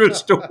 That's a true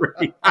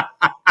story.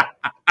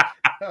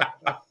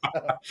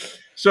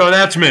 So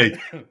that's me.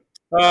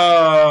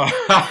 But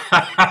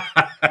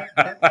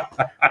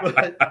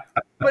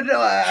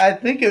I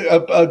think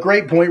a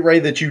great point, Ray,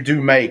 that you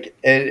do make,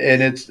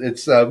 and it's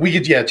we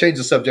could change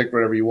the subject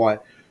whatever you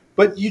want,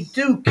 but you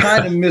do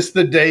kind of miss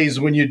the days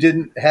when you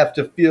didn't have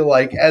to feel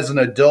like as an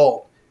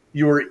adult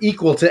you were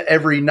equal to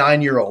every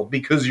 9-year-old,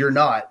 because you're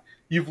not.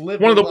 You've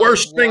lived one of the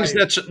worst things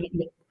that's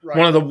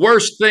one of the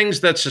worst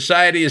things that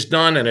society has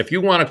done. And if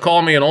you want to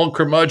call me an old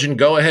curmudgeon,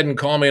 go ahead and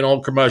call me an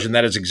old curmudgeon.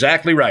 That is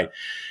exactly right.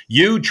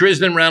 You,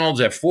 Trizdon Reynolds,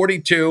 at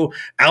 42,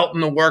 out in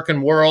the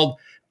working world,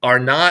 are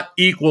not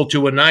equal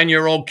to a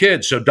 9-year-old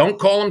kid. So don't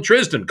call him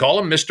Trizdon. Call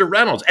him Mr.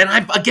 Reynolds. And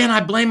I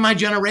blame my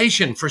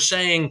generation for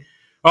saying,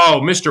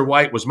 oh, Mr.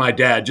 White was my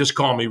dad. Just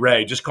call me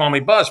Ray. Just call me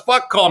Buzz.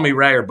 Fuck, call me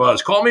Ray or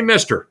Buzz. Call me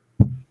Mr.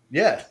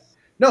 Yeah.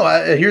 No,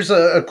 here's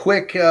a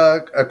quick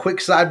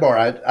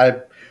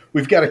sidebar.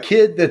 We've got a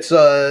kid that's,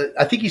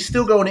 I think he's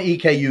still going to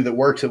EKU, that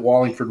works at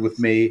Wallingford with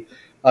me.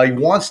 He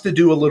wants to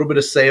do a little bit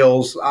of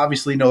sales,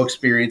 obviously no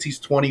experience. He's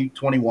 20,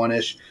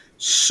 21-ish.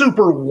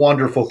 Super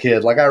wonderful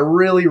kid. Like, I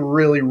really,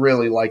 really,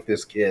 really like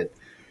this kid.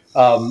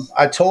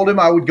 I told him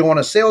I would go on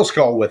a sales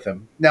call with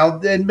him. Now,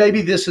 then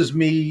maybe this is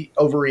me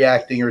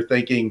overreacting or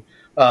thinking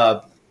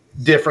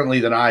differently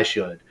than I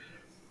should.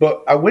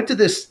 But I went to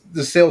the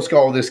sales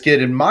call with this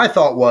kid, and my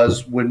thought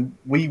was, when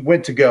we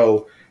went to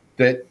go,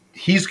 that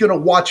he's going to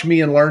watch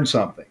me and learn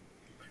something.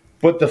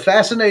 But the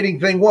fascinating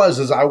thing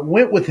was I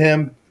went with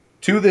him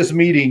to this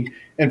meeting,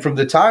 and from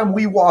the time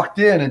we walked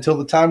in until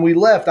the time we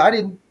left, I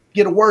didn't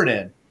get a word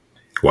in.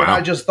 Wow. And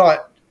I just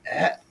thought,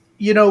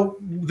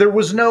 there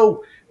was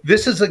no,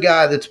 this is a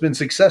guy that's been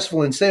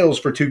successful in sales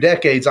for 2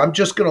 decades. I'm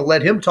just going to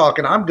let him talk,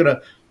 and I'm going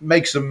to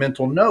make some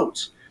mental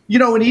notes.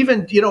 And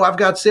even, I've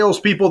got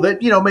salespeople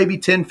that, maybe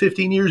 10,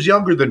 15 years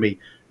younger than me.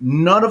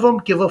 None of them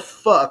give a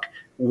fuck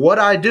what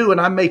I do,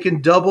 and I'm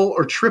making double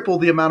or triple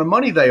the amount of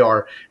money they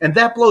are. And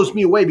that blows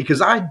me away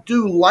because I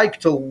do like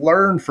to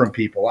learn from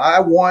people.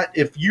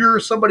 If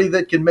you're somebody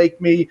that can make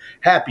me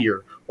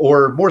happier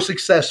or more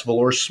successful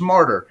or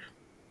smarter,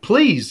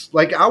 please,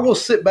 like, I will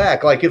sit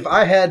back. Like, if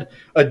I had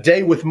a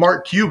day with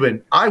Mark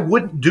Cuban, I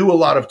wouldn't do a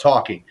lot of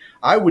talking.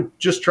 I would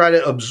just try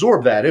to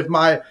absorb that. If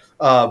my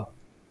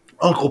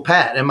Uncle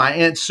Pat and my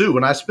Aunt Sue,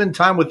 and I spend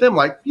time with them,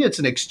 like, yeah, it's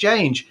an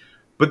exchange,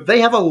 but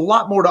they have a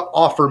lot more to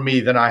offer me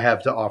than I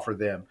have to offer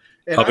them.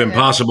 Of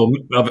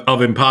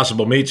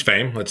Impossible Meats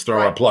fame, let's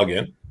throw our plug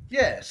in.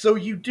 Yeah, so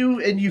you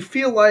do, and you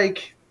feel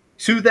like,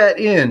 to that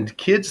end,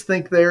 kids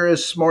think they're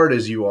as smart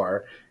as you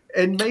are.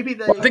 And maybe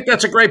they. Well, I think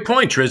that's a great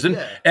point, Trizdon.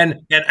 Yeah.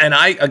 And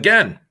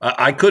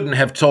I couldn't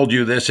have told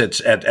you this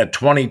at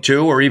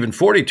 22 or even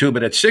 42,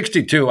 but at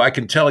 62, I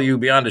can tell you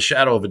beyond a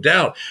shadow of a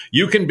doubt,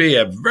 you can be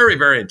a very,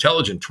 very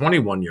intelligent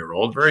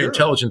 21-year-old, very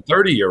intelligent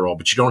 30-year-old,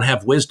 but you don't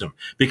have wisdom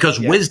because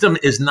wisdom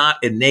is not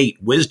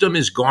innate. Wisdom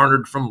is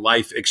garnered from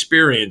life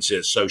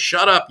experiences. So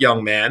shut up,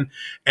 young man,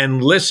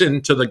 and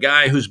listen to the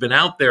guy who's been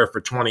out there for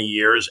 20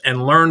 years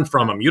and learn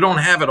from him. You don't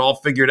have it all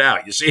figured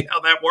out. You see how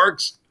that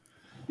works?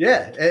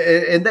 Yeah,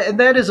 and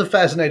that is a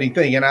fascinating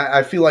thing. And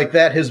I feel like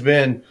that has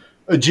been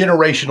a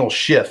generational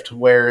shift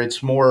where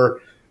it's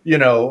more,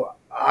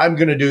 I'm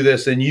going to do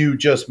this and you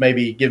just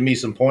maybe give me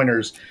some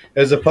pointers,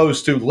 as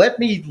opposed to let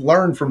me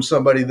learn from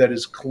somebody that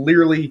is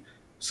clearly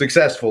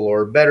successful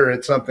or better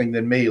at something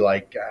than me.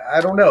 Like, I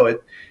don't know.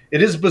 It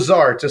is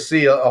bizarre to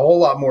see a whole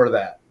lot more of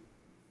that.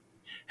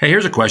 Hey,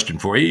 here's a question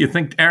for you. You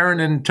think Aaron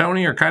and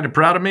Tony are kind of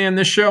proud of me in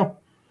this show?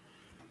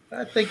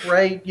 I think,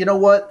 Ray, you know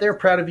what? They're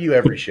proud of you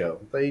every show.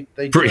 They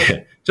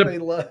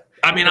love.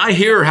 I mean, I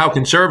hear how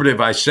conservative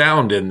I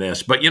sound in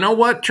this, but you know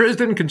what,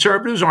 Trizdon?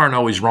 Conservatives aren't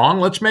always wrong.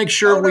 Let's make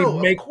sure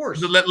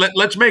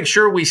let's make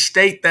sure we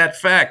state that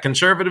fact.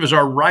 Conservatives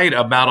are right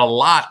about a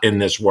lot in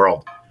this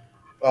world.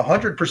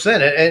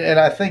 100%. And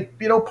I think,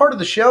 part of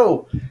the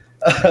show,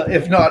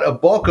 if not a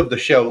bulk of the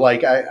show,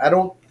 like I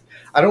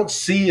don't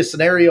see a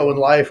scenario in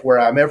life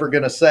where I'm ever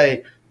going to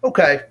say,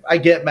 okay, I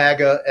get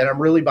MAGA and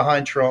I'm really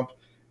behind Trump.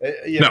 I'll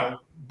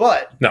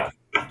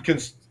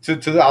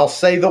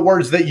say the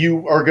words that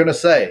you are going to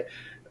say.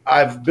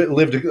 I've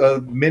lived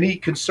many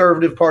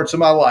conservative parts of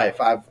my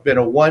life. I've been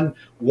a one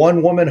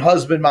woman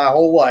husband my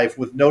whole life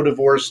with no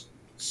divorce,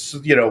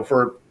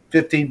 for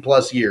 15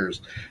 plus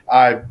years.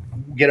 I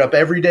get up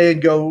every day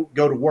and go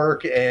to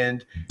work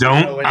and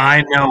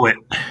I know it.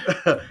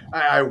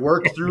 I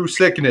work through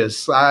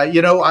sickness.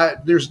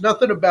 There's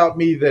nothing about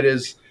me that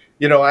is,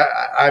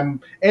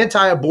 I'm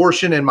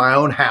anti-abortion in my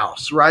own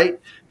house, right?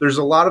 There's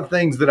a lot of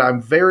things that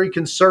I'm very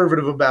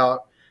conservative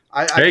about.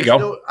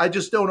 I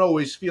just don't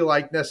always feel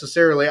like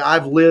necessarily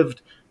I've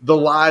lived the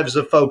lives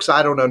of folks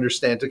I don't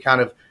understand to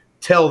kind of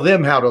tell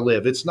them how to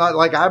live. It's not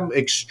like I'm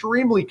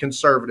extremely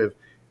conservative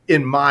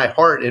in my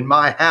heart, in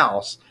my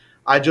house.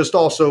 I just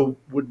also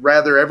would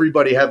rather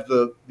everybody have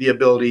the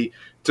ability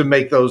to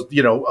make those,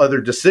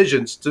 other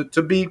decisions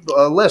to be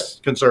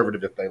less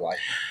conservative if they like.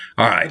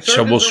 All right.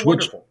 So we'll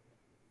switch. Wonderful.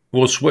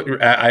 We'll switch.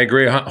 I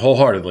agree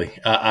wholeheartedly.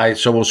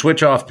 So we'll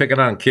switch off picking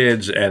on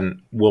kids, and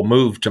we'll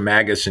move to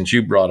MAGA since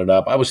you brought it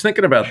up. I was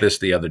thinking about this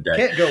the other day.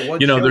 Can't go one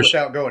show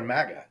without going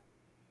MAGA.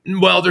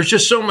 Well, there's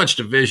just so much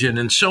division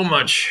and so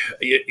much.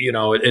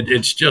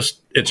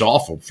 It's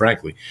awful,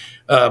 frankly.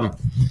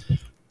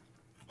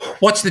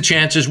 What's the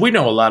chances? We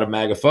know a lot of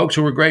MAGA folks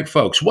who are great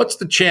folks. What's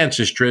the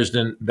chances,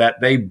 Trizdon, that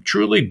they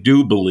truly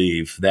do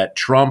believe that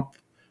Trump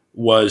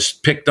was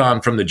picked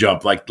on from the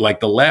jump, like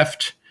the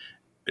left?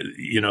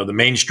 The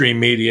mainstream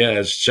media,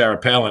 as Sarah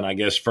Palin, I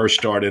guess, first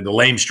started, the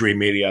lamestream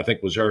media, I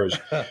think was hers,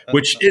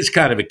 which is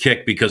kind of a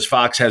kick because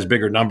Fox has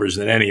bigger numbers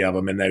than any of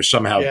them. And they're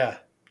somehow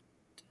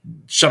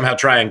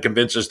try and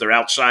convince us they're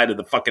outside of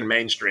the fucking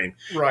mainstream.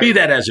 Right. Be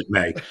that as it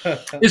may.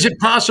 Is it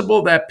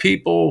possible that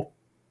people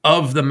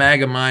of the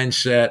MAGA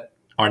mindset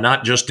are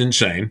not just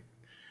insane,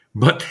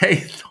 but they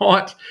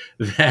thought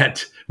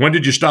that, when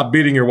did you stop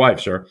beating your wife,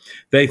 sir?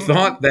 They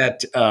thought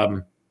that,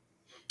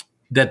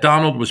 that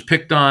Donald was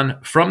picked on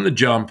from the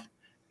jump,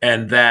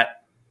 and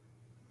that,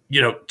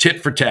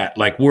 tit for tat,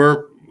 like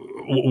we're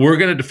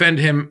going to defend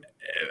him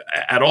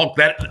at all.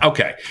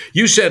 Okay.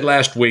 You said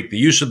last week the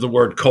use of the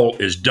word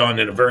cult is done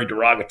in a very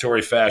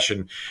derogatory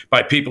fashion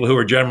by people who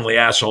are generally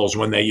assholes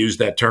when they use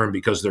that term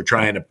because they're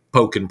trying to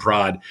poke and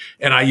prod.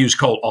 And I use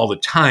cult all the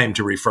time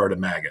to refer to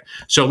MAGA.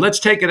 So let's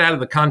take it out of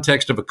the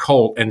context of a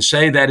cult and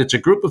say that it's a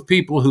group of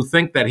people who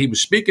think that he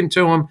was speaking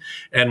to them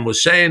and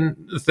was saying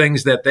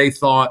things that they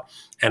thought,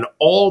 and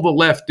all the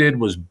left did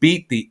was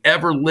beat the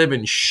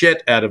ever-living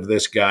shit out of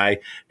this guy.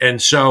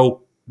 And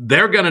so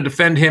they're going to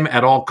defend him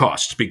at all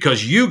costs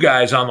because you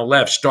guys on the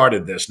left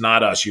started this,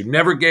 not us. You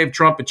never gave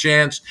Trump a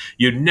chance.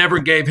 You never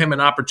gave him an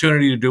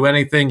opportunity to do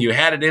anything. You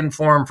had it in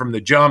for him from the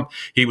jump.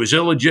 He was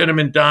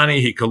illegitimate, Donnie.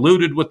 He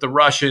colluded with the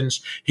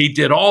Russians. He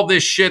did all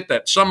this shit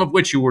that some of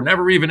which you were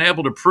never even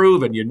able to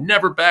prove, and you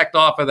never backed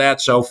off of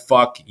that. So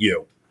fuck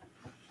you.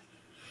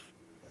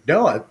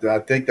 No, I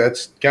think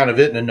that's kind of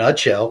it in a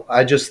nutshell.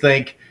 I just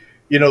think,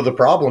 the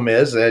problem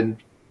is, and,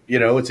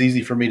 It's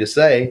easy for me to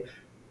say,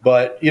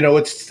 but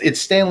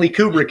it's Stanley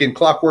Kubrick in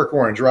Clockwork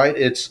Orange, right?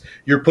 It's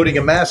you're putting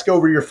a mask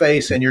over your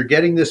face and you're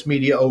getting this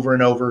media over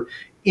and over.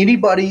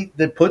 Anybody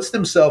that puts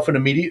themselves in a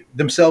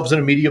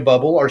media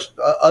bubble, or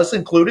us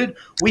included,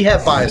 we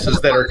have biases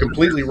that are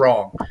completely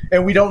wrong,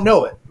 and we don't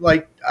know it.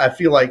 Like, I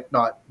feel like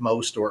not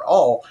most or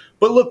all,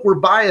 but look, we're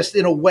biased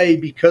in a way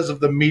because of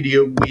the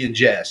media we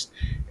ingest.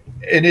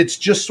 And it's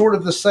just sort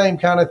of the same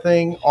kind of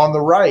thing on the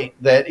right,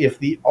 that if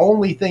the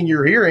only thing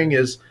you're hearing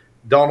is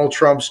Donald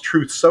Trump's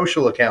Truth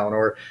Social account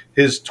or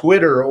his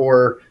Twitter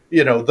or,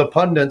 the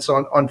pundits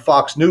on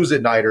Fox News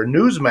at night or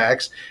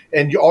Newsmax,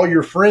 and all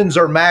your friends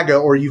are MAGA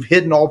or you've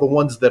hidden all the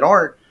ones that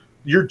aren't,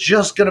 you're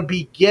just going to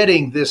be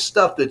getting this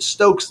stuff that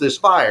stokes this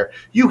fire.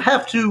 You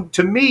have to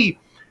me,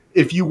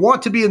 if you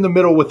want to be in the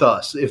middle with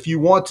us, if you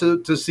want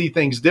to see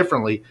things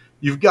differently,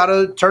 you've got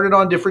to turn it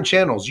on different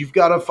channels. You've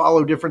got to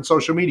follow different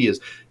social medias.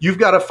 You've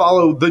got to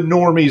follow the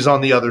normies on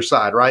the other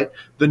side, right?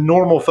 The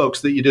normal folks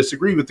that you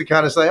disagree with, to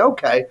kind of say,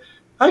 okay,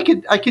 I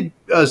could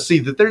see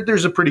that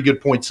there's a pretty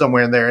good point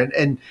somewhere in there.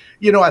 And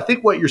I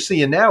think what you're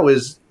seeing now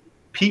is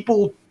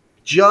people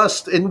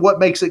and what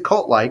makes it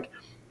cult-like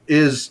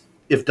is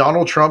if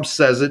Donald Trump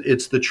says it,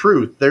 it's the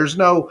truth. There's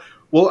no,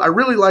 well, I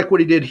really like what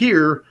he did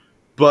here,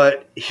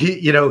 but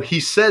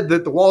he said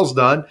that the wall's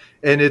done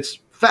and it's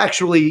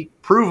factually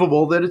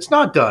provable that it's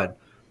not done.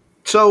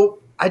 So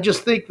I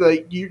just think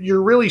that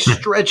you're really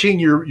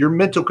stretching your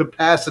mental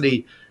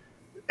capacity.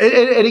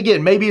 And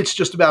again, maybe it's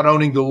just about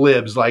owning the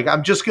libs. Like,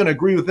 I'm just going to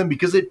agree with them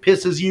because it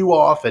pisses you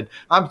off, and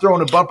I'm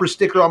throwing a bumper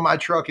sticker on my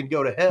truck and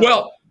go to hell.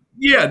 Well,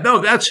 yeah, no,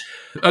 that's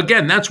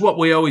what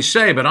we always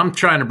say, but I'm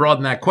trying to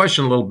broaden that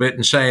question a little bit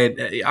and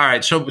say, all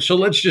right, so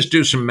let's just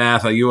do some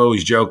math. You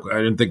always joke, I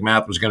didn't think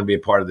math was going to be a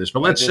part of this, but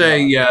let's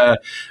say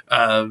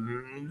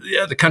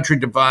the country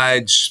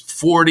divides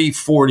 40,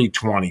 40,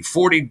 20,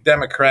 40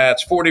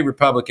 Democrats, 40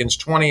 Republicans,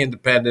 20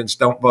 independents,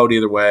 don't vote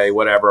either way,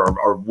 whatever,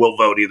 or will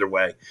vote either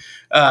way.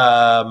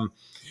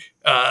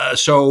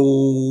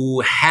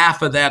 So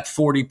half of that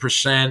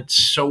 40%.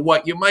 So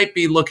what you might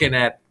be looking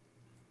at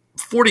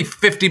 40,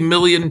 50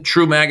 million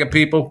true MAGA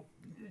people,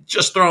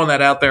 just throwing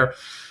that out there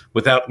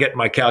without getting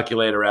my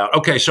calculator out.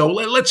 Okay. So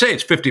let's say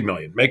it's 50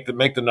 million, make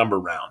the number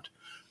round.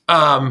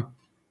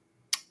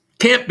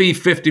 Can't be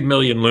 50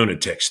 million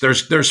lunatics.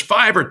 There's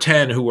 5 or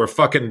 10 who are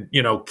fucking,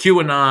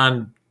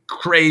 QAnon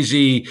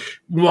crazy,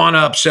 want to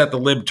upset the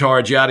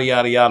libtards, yada,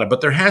 yada, yada.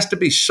 But there has to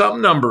be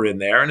some number in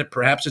there, and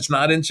perhaps it's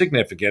not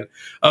insignificant,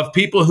 of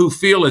people who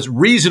feel as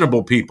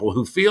reasonable people,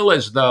 who feel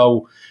as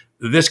though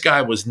this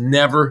guy was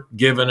never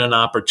given an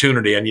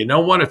opportunity. And you know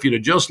what? If you'd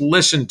have just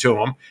listened to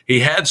him, he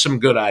had some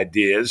good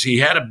ideas. He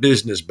had a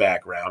business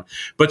background.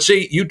 But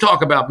see, you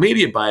talk about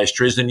media bias,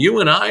 Trizdon. You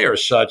and I are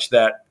such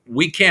that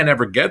we can't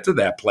ever get to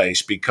that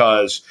place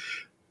because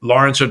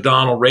Lawrence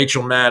O'Donnell,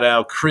 Rachel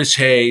Maddow, Chris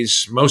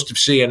Hayes, most of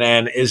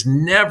CNN is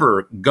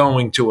never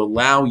going to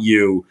allow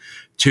you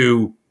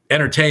to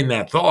entertain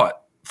that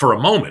thought for a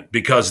moment,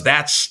 because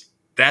that's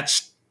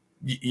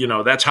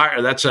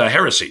higher. That's a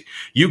heresy.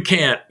 You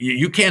can't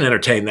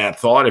entertain that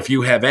thought if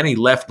you have any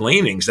left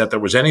leanings that there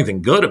was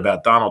anything good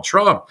about Donald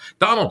Trump.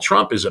 Donald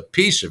Trump is a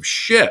piece of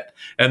shit.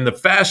 And the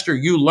faster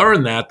you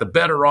learn that, the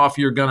better off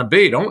you're going to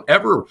be. Don't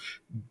ever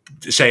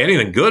say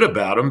anything good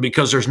about him,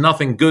 because there's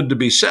nothing good to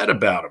be said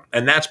about him.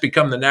 And that's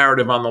become the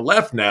narrative on the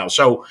left now.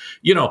 So,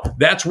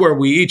 that's where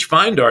we each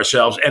find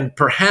ourselves. And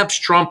perhaps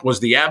Trump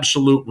was the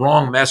absolute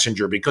wrong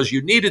messenger, because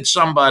you needed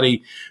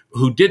somebody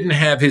who didn't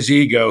have his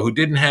ego, who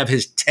didn't have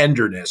his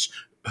tenderness,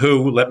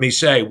 who, let me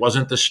say,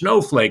 wasn't the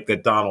snowflake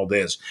that Donald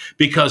is,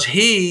 because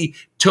he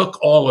took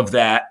all of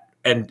that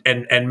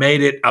and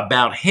made it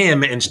about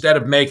him instead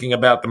of making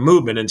about the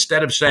movement,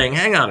 instead of saying,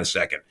 hang on a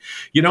second,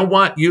 you know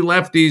what? You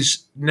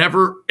lefties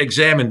never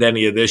examined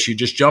any of this. You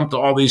just jumped to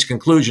all these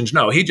conclusions.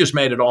 No, he just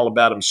made it all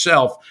about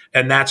himself.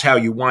 And that's how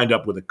you wind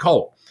up with a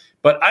cult.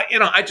 But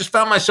I just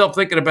found myself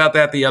thinking about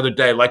that the other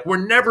day. Like,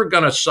 we're never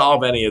going to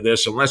solve any of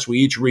this unless we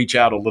each reach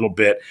out a little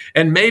bit.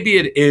 And maybe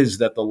it is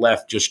that the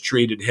left just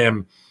treated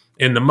him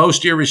in the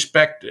most with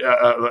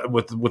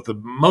the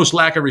most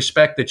lack of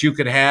respect that you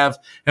could have.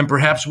 And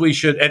perhaps we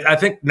should, and I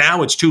think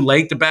now it's too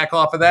late to back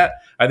off of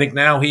that. I think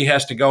now he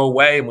has to go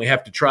away, and we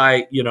have to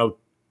try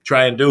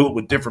and do it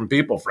with different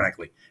people,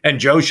 frankly. And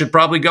Joe should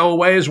probably go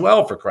away as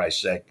well, for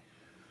Christ's sake.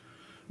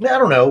 I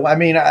don't know. I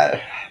mean,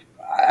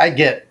 I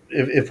get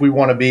if we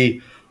want to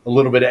be a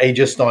little bit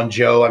ageist on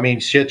Joe. I mean,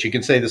 shit, you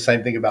can say the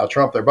same thing about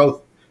Trump. They're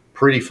both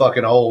pretty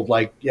fucking old.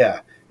 Like,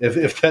 yeah,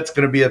 if that's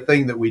going to be a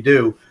thing that we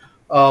do.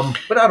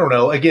 But I don't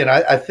know. Again,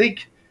 I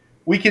think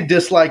we can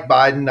dislike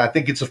Biden. I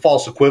think it's a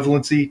false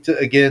equivalency to,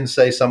 again,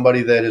 say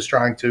somebody that is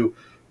trying to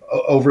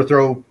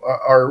overthrow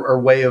our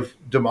way of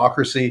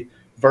democracy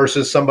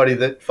versus somebody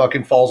that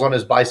fucking falls on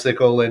his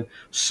bicycle and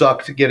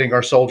sucked getting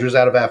our soldiers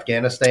out of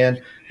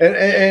Afghanistan.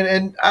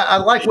 And I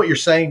like what you're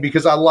saying,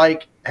 because I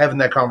like having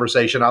that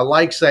conversation. I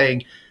like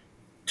saying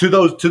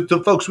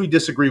to folks we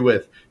disagree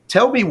with,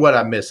 tell me what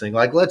I'm missing.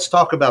 Like, let's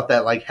talk about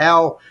that. Like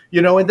how,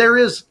 and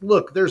there's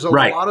a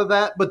lot of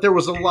that, but there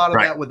was a lot of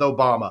that with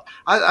Obama.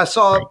 I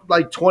saw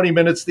like 20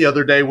 minutes the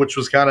other day, which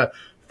was kind of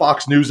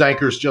Fox News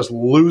anchors just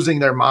losing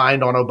their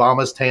mind on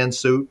Obama's tan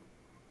suit.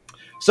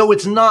 So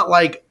it's not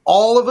like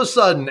all of a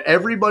sudden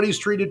everybody's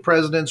treated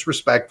presidents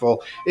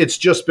respectful. It's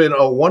just been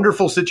a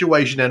wonderful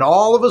situation. And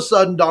all of a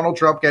sudden Donald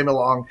Trump came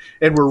along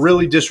and we're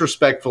really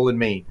disrespectful and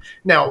mean.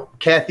 Now,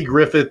 Kathy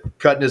Griffith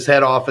cutting his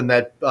head off in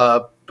that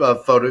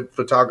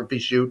photography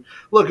shoot.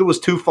 Look, it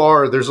was too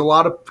far. There's a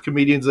lot of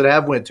comedians that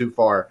have went too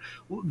far.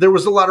 There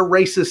was a lot of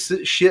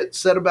racist shit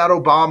said about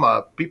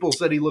Obama. People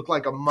said he looked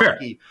like a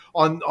monkey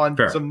on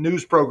some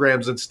news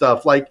programs and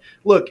stuff. Like,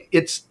 look,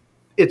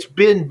 it's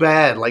been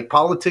bad. Like,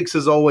 politics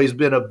has always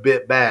been a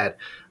bit bad.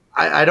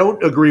 I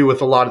don't agree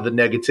with a lot of the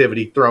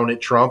negativity thrown at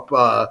Trump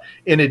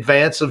in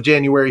advance of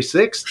January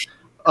 6th.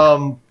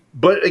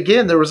 But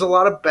again, there was a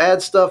lot of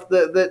bad stuff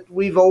that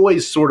we've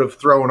always sort of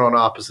thrown on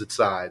opposite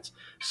sides.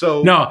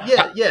 So,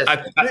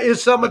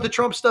 is some of the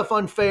Trump stuff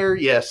unfair?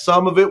 Yes,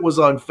 some of it was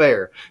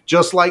unfair.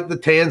 Just like the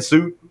tan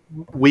suit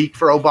week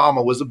for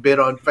Obama was a bit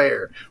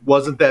unfair.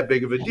 Wasn't that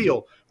big of a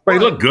deal. But he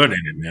looked good in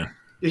it, man.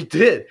 He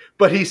did,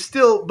 but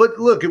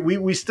look,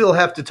 we still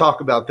have to talk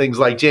about things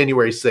like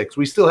January 6th.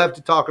 We still have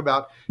to talk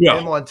about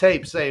him on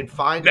tape saying,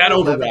 find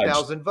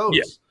 11,000 votes.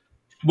 Yeah.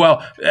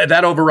 Well,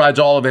 that overrides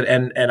all of it.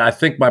 And I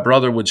think my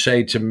brother would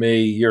say to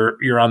me,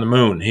 you're on the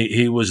moon.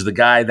 He was the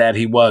guy that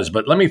he was.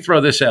 But let me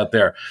throw this out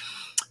there.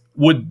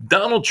 Would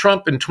Donald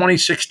Trump in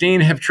 2016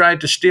 have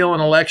tried to steal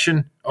an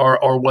election,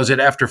 or was it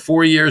after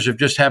 4 years of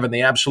just having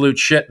the absolute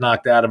shit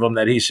knocked out of him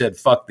that he said,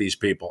 fuck these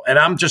people? And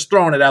I'm just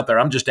throwing it out there.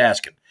 I'm just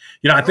asking.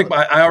 I think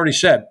I already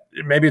said,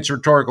 maybe it's a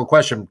rhetorical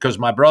question, because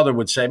my brother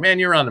would say, man,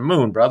 you're on the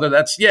moon, brother.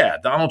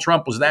 Donald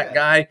Trump was that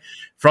guy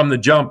from the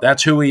jump.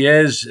 That's who he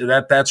is.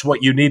 That's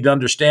what you need to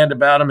understand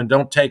about him. And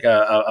don't take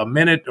a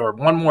minute or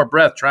one more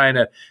breath trying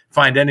to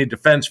find any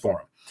defense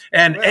for him.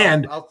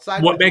 And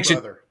what makes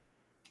it,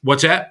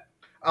 what's that?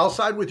 I'll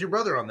side with your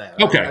brother on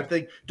that. Okay. I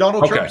think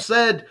Donald Trump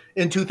said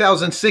in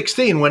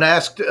 2016, when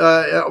asked in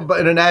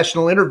a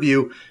national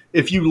interview,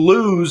 if you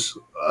lose,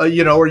 are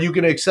you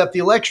going to accept the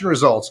election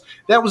results?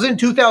 That was in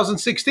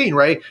 2016,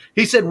 right?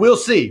 He said, we'll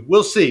see.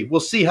 We'll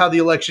see how the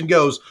election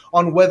goes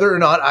on whether or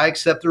not I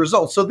accept the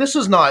results. So this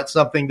is not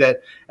something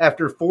that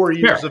after 4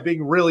 years of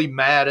being really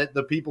mad at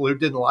the people who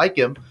didn't like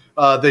him,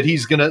 that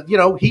he's going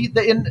to, he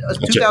in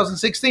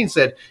 2016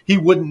 said he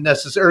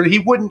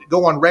wouldn't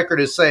go on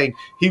record as saying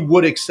he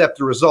would accept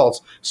the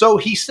results. So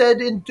he said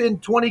in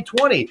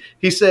 2020,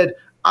 he said,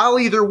 I'll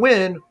either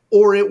win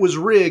or it was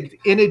rigged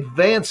in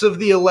advance of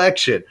the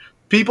election.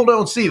 People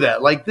don't see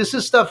that. Like, this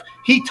is stuff,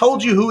 he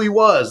told you who he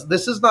was.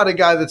 This is not a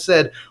guy that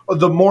said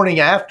the morning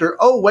after,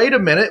 oh, wait a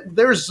minute,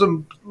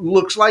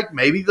 looks like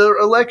maybe the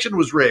election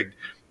was rigged.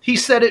 He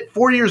said it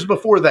 4 years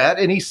before that,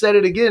 and he said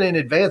it again in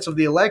advance of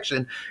the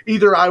election.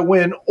 Either I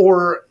win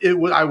or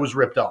I was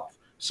ripped off.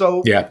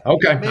 So yeah,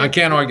 okay, I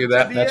can't argue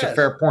that. That's a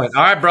fair point.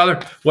 All right,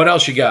 brother, what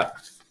else you got?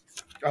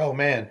 Oh,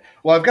 man.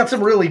 Well, I've got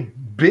some really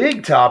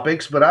big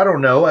topics, but I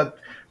don't know.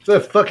 The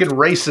fucking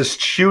racist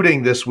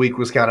shooting this week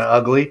was kind of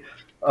ugly.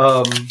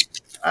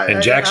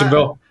 In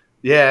Jacksonville?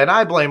 And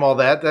I blame all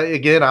that.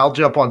 Again, I'll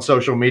jump on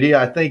social media.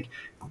 I think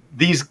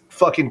these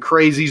fucking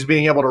crazies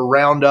being able to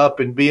round up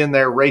and be in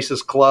their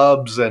racist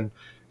clubs and,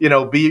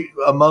 be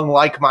among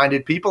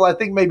like-minded people. I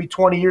think maybe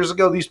 20 years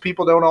ago, these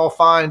people don't all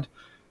find,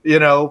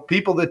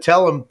 people that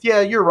tell them,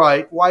 yeah, you're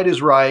right. White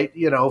is right.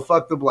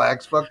 Fuck the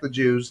blacks, fuck the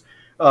Jews.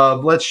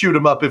 Let's shoot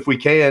them up if we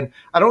can.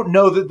 I don't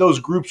know that those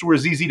groups were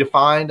as easy to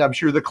find. I'm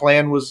sure the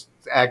Klan was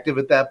active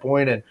at that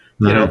point. And,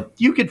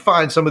 you could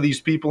find some of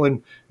these people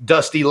in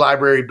dusty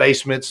library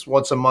basements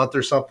once a month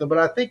or something. But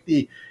I think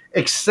the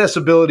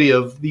accessibility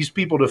of these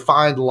people to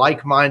find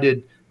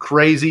like-minded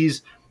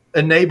crazies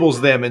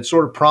enables them and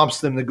sort of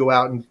prompts them to go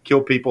out and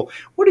kill people.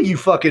 What are you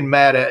fucking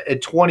mad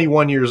at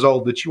 21 years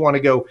old that you want to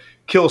go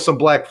kill some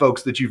black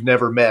folks that you've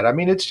never met? I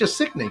mean, it's just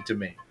sickening to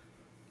me.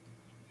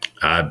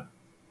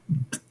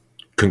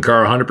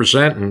 Concur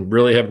 100% and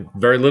really have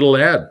very little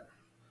to add.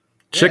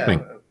 Sickening.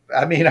 Yeah,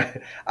 I mean,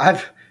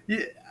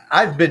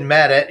 I've been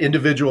mad at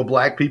individual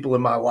black people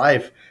in my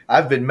life.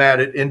 I've been mad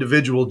at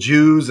individual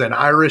Jews and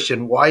Irish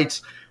and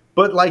whites.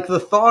 But like the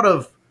thought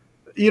of,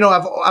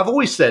 I've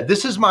always said,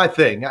 this is my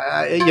thing.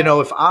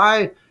 If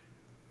I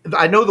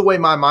know the way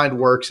my mind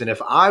works, and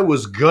if I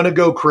was going to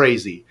go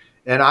crazy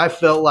and I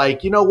felt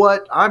like, you know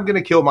what, I'm going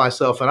to kill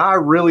myself and I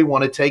really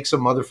want to take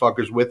some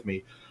motherfuckers with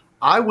me,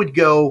 I would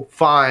go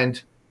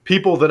find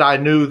people that I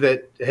knew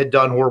that had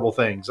done horrible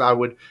things. I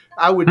would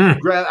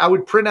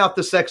print out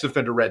the sex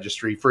offender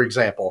registry, for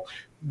example,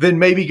 then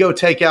maybe go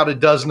take out a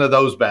dozen of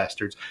those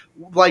bastards.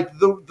 Like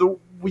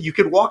you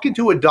could walk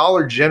into a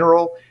Dollar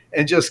General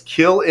and just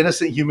kill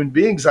innocent human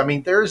beings. I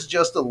mean, there's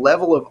just a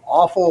level of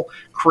awful,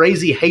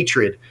 crazy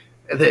hatred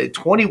that at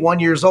 21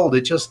 years old,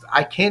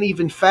 I can't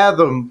even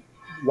fathom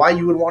why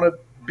you would want to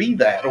be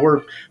that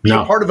or be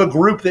a part of a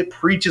group that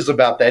preaches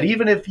about that,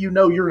 even if you're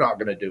not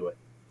going to do it.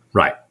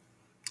 Right.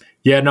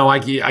 Yeah, no, I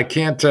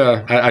can't.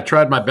 I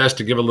tried my best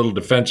to give a little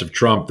defense of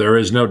Trump. There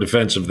is no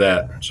defense of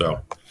that.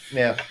 So,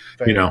 Yeah,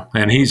 fair.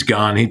 and he's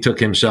gone. He took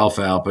himself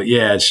out. But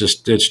yeah, it's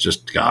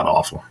just god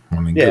awful. I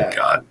mean, Yeah, good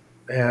God.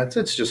 yeah,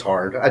 it's just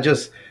hard. I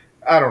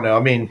don't know.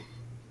 I mean,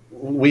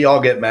 we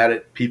all get mad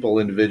at people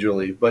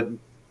individually, but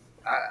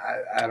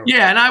I don't.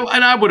 Yeah,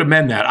 and I would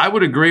amend that. I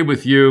would agree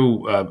with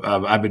you.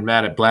 I've been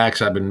mad at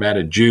blacks. I've been mad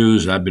at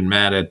Jews. I've been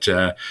mad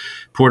at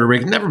Puerto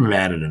Rican. Never been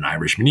mad at an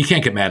Irishman. You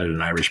can't get mad at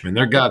an Irishman.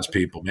 They're God's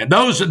people, man.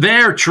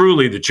 They're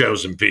truly the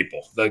chosen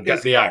people.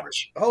 The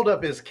Irish. Hold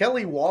up, is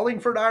Kelly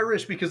Wallingford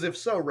Irish? Because if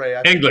so, Ray,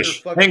 I think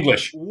English. you're fucking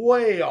English.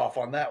 way off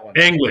on that one.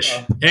 English.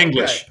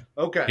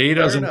 Okay. He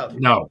doesn't.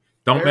 No,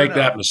 don't Fair make enough.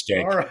 that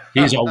mistake. All right.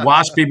 He's a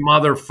waspy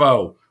mother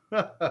foe.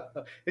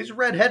 He's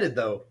redheaded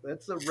though.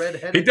 That's a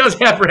redheaded. He does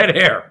have red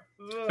hair.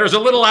 There's a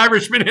little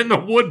Irishman in the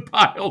wood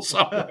pile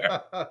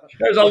somewhere.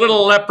 There's a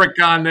little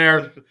leprechaun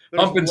there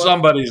humping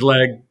somebody's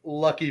leg.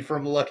 Lucky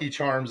from Lucky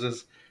Charms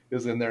is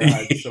in there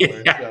hiding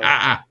somewhere.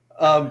 Yeah.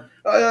 So,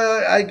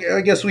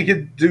 I guess we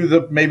could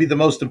do maybe the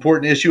most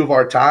important issue of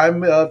our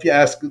time. If you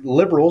ask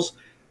liberals,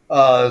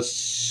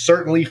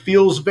 certainly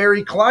feels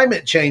very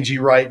climate changey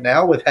right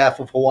now with half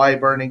of Hawaii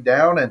burning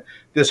down and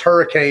this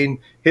hurricane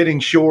hitting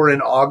shore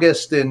in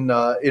August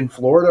in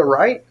Florida,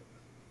 right?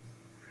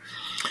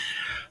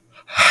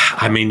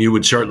 I mean, you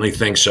would certainly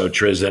think so,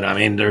 Trizdon. I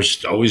mean,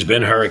 there's always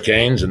been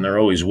hurricanes and there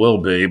always will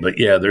be. But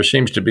yeah, there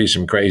seems to be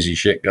some crazy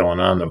shit going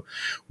on. The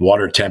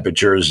water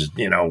temperatures,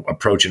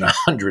 approaching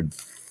 100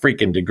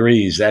 freaking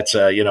degrees. That's,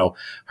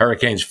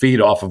 hurricanes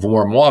feed off of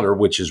warm water,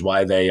 which is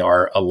why they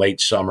are a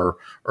late summer,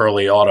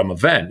 early autumn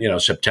event.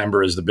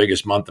 September is the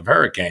biggest month of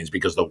hurricanes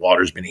because the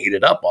water's been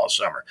heated up all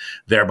summer,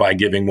 thereby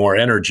giving more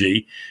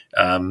energy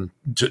to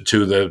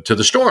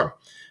the storm.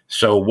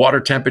 So water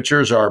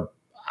temperatures are,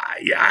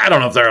 I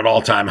don't know if they're at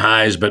all-time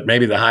highs, but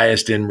maybe the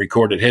highest in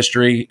recorded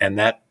history, and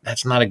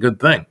that's not a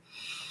good thing.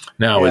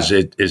 Now,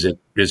 Yeah.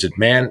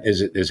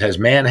 has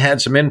man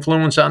had some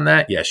influence on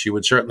that? Yes, you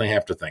would certainly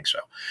have to think so.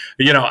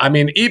 I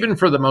mean, even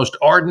for the most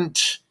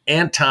ardent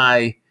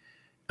anti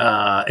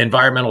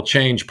environmental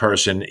change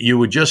person, you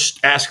would just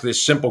ask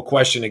this simple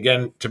question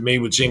again. To me,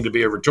 would seem to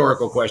be a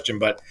rhetorical question,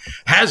 but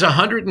has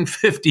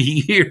 150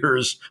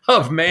 years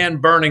of man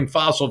burning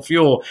fossil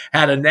fuel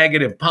had a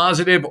negative,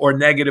 positive, or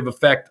negative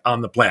effect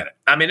on the planet?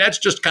 I mean, that's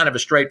just kind of a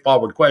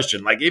straightforward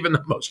question. Like even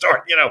the most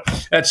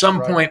ardent, at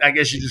some point, I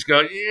guess you just go,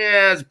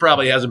 yeah, it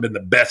probably hasn't been the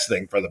best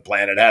thing for the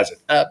planet, has it?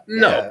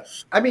 No. Yeah.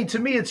 I mean, to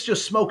me, it's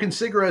just smoking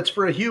cigarettes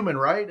for a human,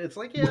 right? It's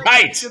like, yeah,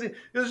 right.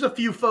 There's a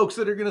few folks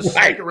that are going to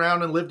stick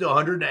around and live to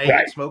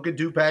 108, smoking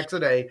 2 packs a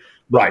day.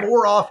 Right.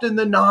 More often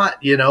than not,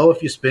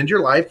 if you spend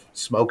your life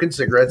smoking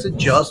cigarettes, it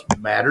just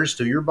matters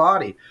to your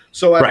body.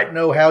 So I don't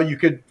know how you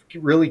could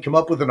really come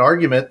up with an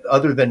argument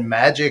other than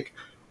magic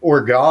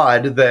or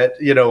God that,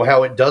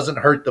 how it doesn't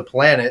hurt the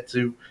planet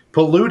to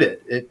pollute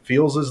it. It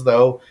feels as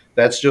though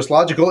that's just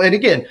logical. And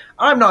again,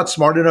 I'm not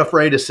smart enough,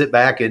 Ray, to sit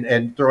back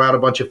and throw out a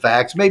bunch of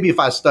facts. Maybe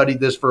if I studied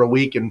this for a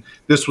week and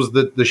this was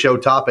the show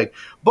topic.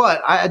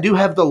 But I do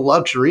have the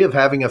luxury of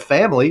having a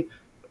family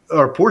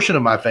or a portion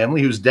of my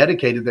family who's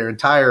dedicated their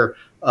entire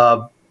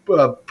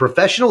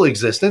professional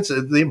existence,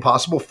 the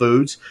Impossible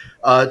Foods,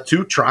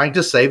 to trying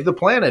to save the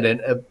planet.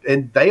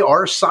 And they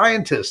are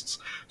scientists.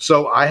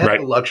 So I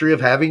have the luxury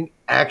of having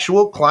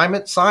actual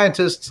climate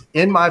scientists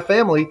in my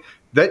family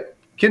that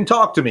can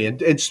talk to me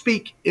and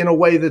speak in a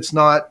way that's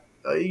not,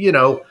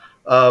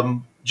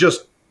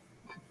 just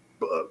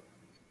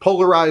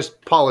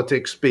polarized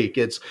politics speak.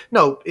 It's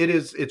real.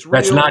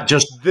 That's not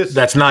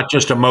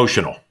just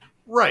emotional.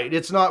 Right.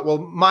 It's not, well,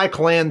 my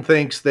clan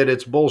thinks that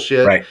it's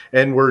bullshit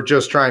and we're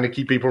just trying to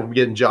keep people from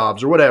getting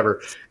jobs or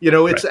whatever.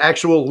 It's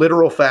actual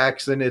literal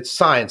facts and it's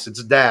science.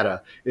 It's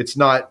data. It's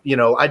not,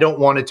 I don't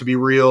want it to be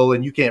real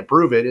and you can't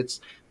prove it.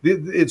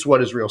 It's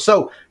what is real.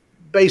 So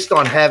based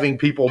on having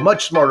people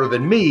much smarter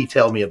than me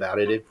tell me about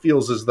it, it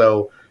feels as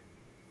though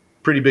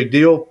pretty big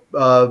deal.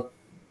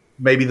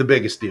 Maybe the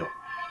biggest deal.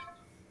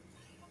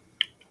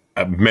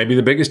 Maybe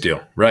the biggest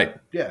deal. Right.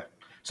 Yeah.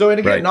 So, and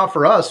again, not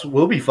for us,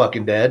 we'll be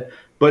fucking dead,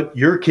 but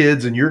your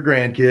kids and your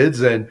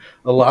grandkids and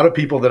a lot of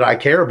people that I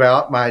care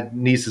about, my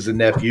nieces and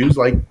nephews,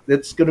 like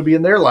it's going to be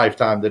in their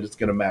lifetime that it's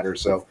going to matter.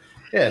 So,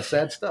 yeah,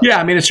 sad stuff. Yeah,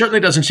 I mean, it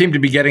certainly doesn't seem to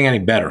be getting any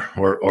better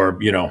or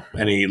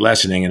any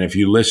lessening. And if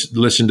you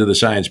listen to the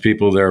science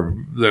people,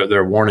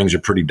 their warnings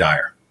are pretty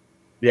dire.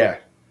 Yeah.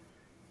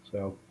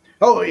 So,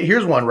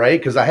 here's one, Ray,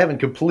 because I haven't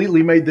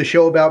completely made the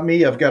show about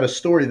me. I've got a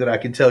story that I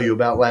can tell you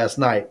about last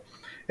night.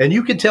 And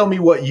you can tell me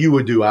what you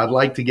would do. I'd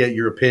like to get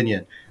your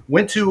opinion.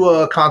 Went to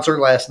a concert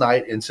last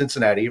night in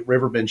Cincinnati,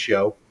 Riverbend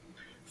show.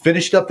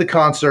 Finished up the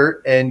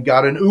concert and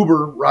got an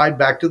Uber ride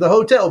back to the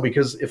hotel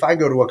because if I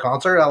go to a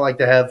concert, I like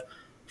to have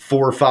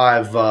 4 or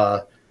 5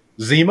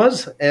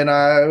 Zimas, and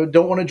I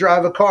don't want to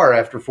drive a car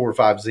after 4 or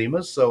 5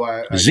 Zimas. So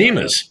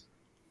Zimas?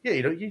 Yeah,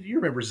 you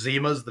remember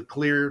Zimas, the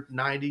clear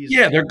 90s?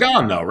 Yeah, they're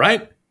gone though,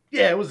 right?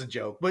 Yeah, it was a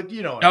joke, but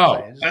you know what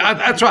I'm saying.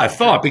 That's what I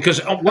thought,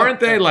 because weren't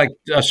they like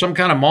some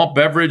kind of malt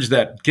beverage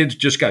that kids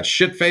just got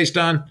shit-faced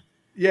on?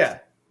 Yeah.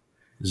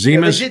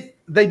 Zimas? Yeah,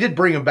 They did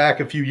bring them back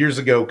a few years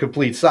ago,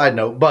 complete side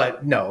note,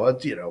 but no,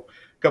 it's, a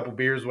couple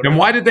beers. Whatever. And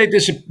why did they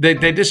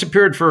they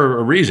disappeared for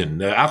a reason?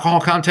 The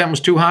alcohol content was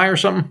too high or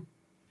something?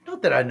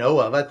 Not that I know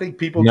of. I think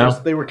people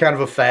they were kind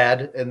of a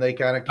fad and they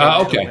kind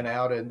of went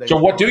out. And so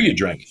what do you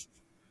drink?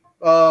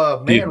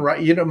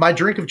 Right. My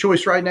drink of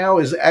choice right now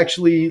is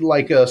actually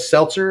like a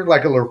seltzer,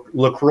 like a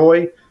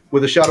LaCroix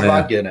with a shot of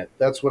vodka in it.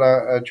 That's what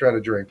I try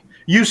to drink.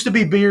 Used to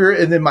be beer,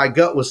 and then my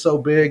gut was so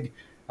big,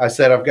 I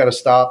said I've got to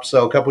stop.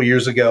 So a couple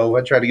years ago,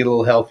 I tried to get a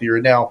little healthier,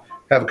 and now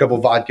have a couple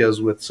of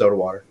vodkas with soda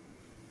water.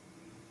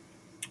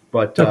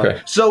 But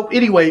so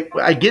anyway,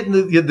 I get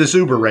in this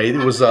Uber ride.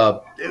 It was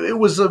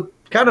a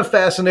kind of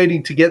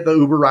fascinating to get the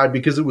Uber ride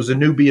because it was a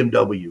new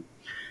BMW,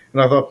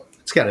 and I thought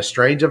it's kind of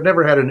strange. I've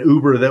never had an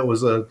Uber that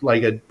was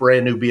like a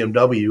brand new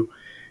BMW,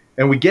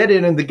 and we get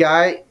in, and the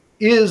guy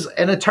is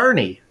an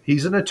attorney.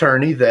 He's an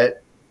attorney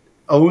that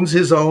owns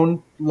his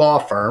own law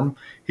firm.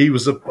 He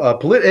was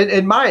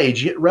and my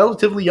age,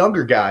 relatively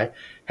younger guy,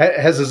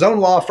 has his own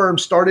law firm,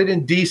 started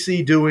in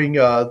D.C. doing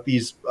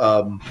these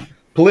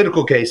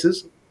political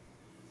cases,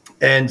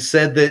 and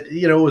said that,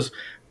 was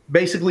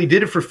basically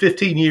did it for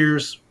 15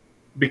 years,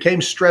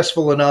 became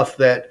stressful enough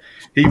that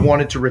he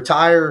wanted to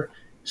retire,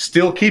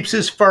 still keeps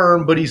his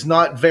firm, but he's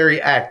not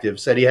very active.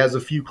 Said he has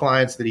a few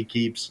clients that he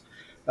keeps.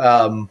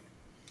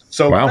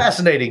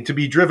 Fascinating to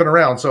be driven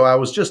around. So I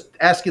was just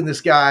asking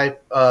this guy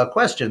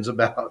questions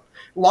about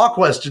law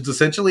questions,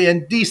 essentially,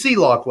 and DC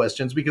law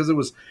questions, because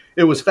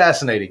it was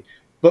fascinating.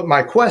 But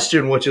my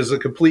question, which is a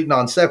complete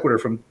non sequitur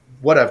from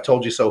what I've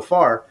told you so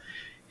far,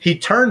 he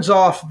turns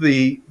off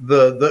the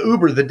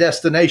Uber, the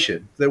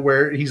destination that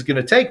where he's going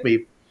to take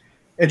me,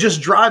 and just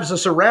drives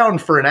us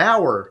around for an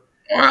hour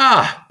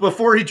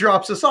before he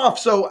drops us off.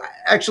 So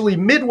actually,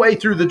 midway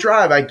through the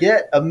drive, I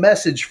get a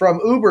message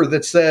from Uber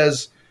that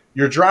says,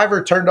 your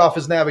driver turned off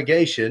his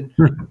navigation.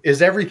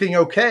 Is everything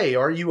okay?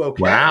 Are you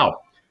okay?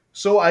 Wow.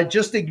 So I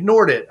just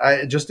ignored it.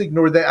 I just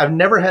ignored that. I've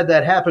never had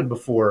that happen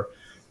before.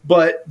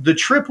 But the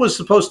trip was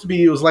supposed to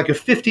be, it was like a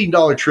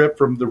 $15 trip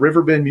from the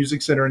Riverbend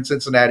Music Center in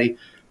Cincinnati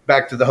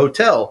back to the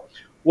hotel.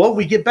 Well,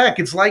 we get back,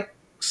 it's like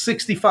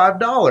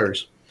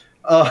 $65.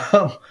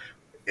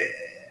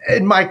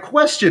 And my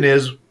question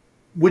is,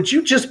 would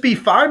you just be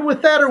fine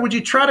with that? Or would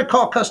you try to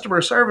call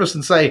customer service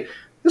and say,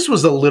 this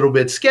was a little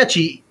bit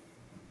sketchy,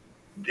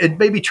 and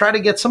maybe try to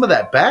get some of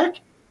that back?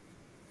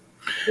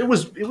 It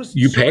was.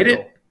 You surreal. Paid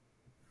it?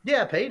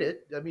 Yeah, I paid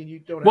it. I mean, you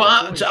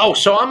don't.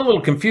 So I'm a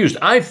little confused.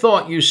 I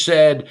thought you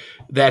said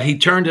that he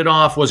turned it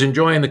off, was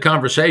enjoying the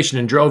conversation,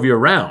 and drove you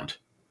around.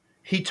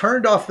 He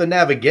turned off the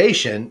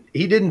navigation.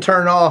 He didn't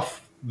turn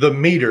off the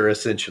meter.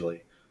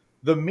 Essentially,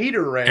 the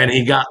meter ran, and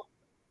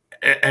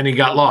he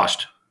got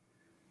lost.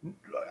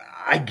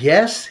 I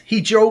guess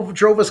he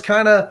drove us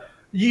kind of.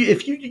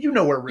 If you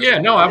know where. Yeah,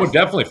 no, I would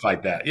definitely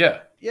fight that. Yeah.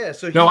 Yeah.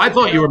 So I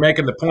thought you were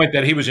making the point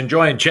that he was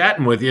enjoying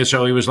chatting with you,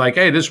 so he was like,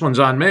 "Hey, this one's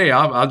on me.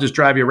 I'll just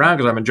drive you around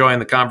because I'm enjoying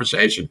the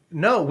conversation."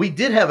 No, we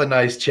did have a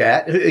nice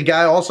chat. A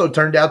guy also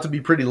turned out to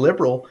be pretty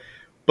liberal,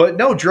 but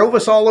no, drove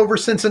us all over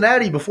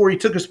Cincinnati before he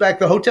took us back.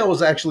 The hotel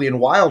was actually in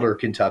Wilder,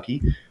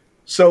 Kentucky,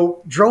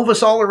 so drove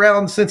us all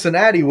around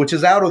Cincinnati, which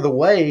is out of the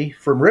way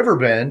from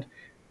Riverbend,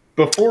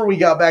 before we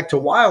got back to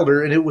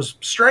Wilder, and it was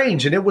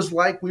strange, and it was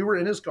like we were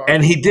in his car.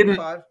 And he didn't.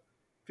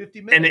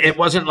 50 minutes. And it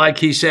wasn't like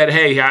he said,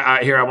 "Hey,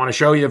 I want to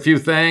show you a few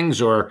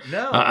things," or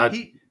no,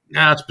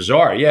 it's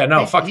bizarre. Yeah,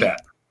 no, fuck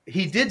that.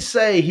 He did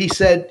say, he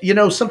said,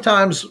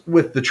 sometimes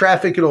with the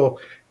traffic,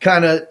 it'll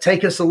kind of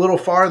take us a little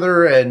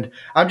farther, and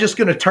I'm just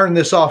going to turn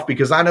this off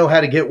because I know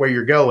how to get where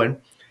you're going.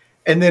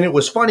 And then it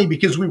was funny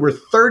because we were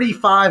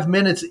 35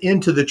 minutes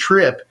into the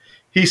trip.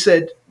 He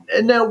said,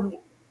 "And now,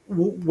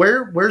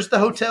 where's the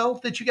hotel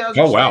that you guys are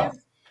staying?" Wow.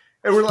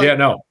 And we're like, "Yeah,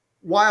 no.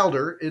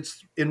 Wilder,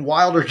 it's in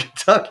Wilder,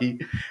 Kentucky."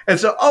 And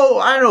so,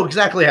 I know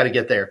exactly how to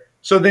get there.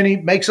 So then he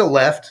makes a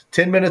left.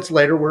 10 minutes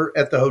later, we're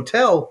at the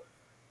hotel,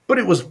 but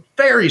it was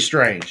very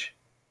strange.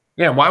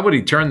 Yeah, why would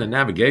he turn the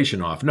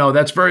navigation off? No,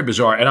 that's very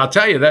bizarre. And I'll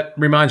tell you, that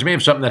reminds me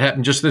of something that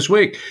happened just this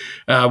week.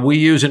 We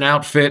use an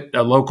outfit,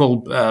 a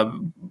local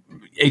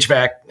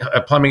HVAC,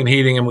 plumbing and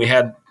heating, and we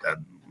had a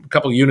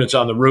couple of units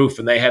on the roof,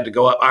 and they had to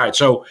go up. All right,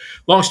 so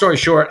long story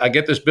short, I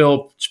get this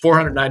bill. It's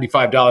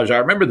 $495. I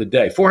remember the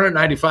day,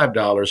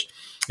 $495.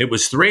 It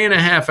was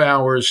 3.5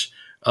 hours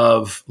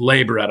of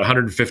labor at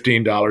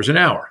 $115 an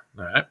hour.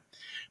 All right,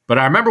 but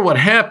I remember what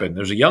happened.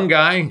 There's a young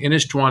guy in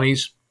his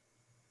 20s,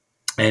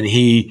 and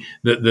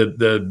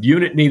the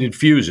unit needed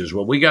fuses.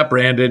 Well, we got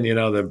Brandon,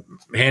 the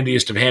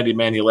handiest of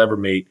handyman you'll ever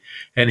meet,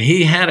 and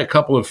he had a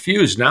couple of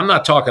fuses. Now, I'm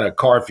not talking a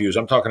car fuse.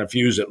 I'm talking a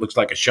fuse that looks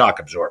like a shock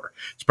absorber.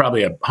 It's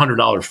probably a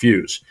 $100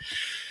 fuse.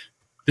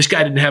 This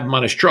guy didn't have them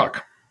on his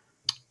truck,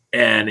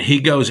 and he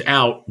goes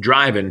out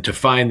driving to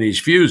find these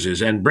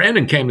fuses. And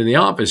Brandon came to the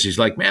office. He's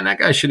like, "Man, that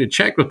guy should have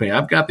checked with me.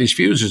 I've got these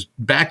fuses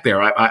back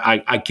there.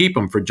 I keep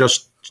them for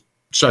just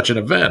such an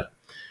event."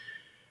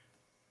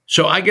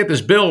 So I get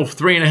this bill of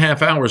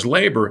 3.5 hours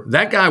labor.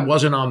 That guy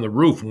wasn't on the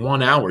roof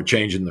 1 hour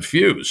changing the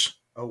fuse.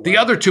 Oh, wow. The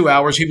other 2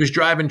 hours he was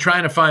driving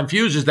trying to find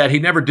fuses that he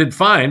never did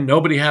find.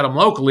 Nobody had them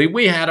locally.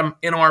 We had them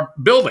in our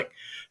building.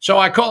 So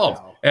I called,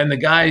 Wow.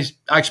 and I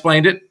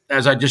explained it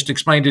as I just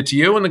explained it to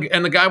you,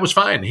 and the guy was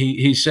fine.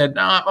 He said,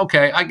 "No,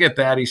 okay, I get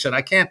that." He said,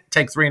 "I can't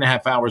take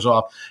 3.5 hours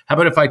off. How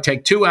about if I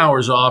take 2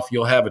 hours off?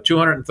 You'll have a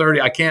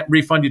 $230. I can't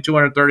refund you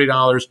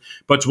 $230,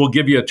 but we'll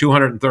give you a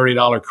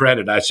 $230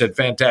 credit." I said,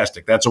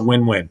 "Fantastic. That's a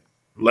win-win.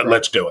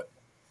 Let's do it."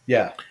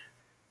 Yeah.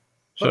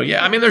 So,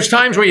 yeah, I mean, there's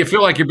times where you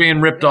feel like you're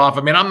being ripped off.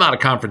 I mean, I'm not a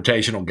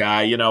confrontational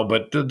guy,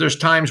 but there's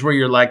times where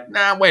you're like,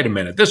 nah, wait a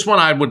minute. This one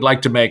I would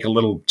like to make a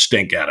little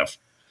stink out of.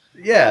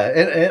 Yeah,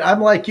 and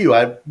I'm like you.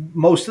 I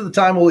most of the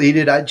time will eat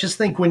it. I just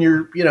think when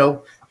you're,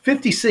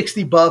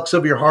 $50-$60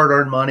 of your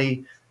hard-earned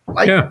money,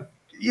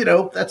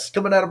 that's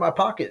coming out of my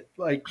pocket.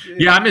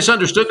 Yeah, I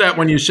misunderstood that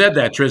when you said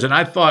that, Triz, and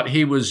I thought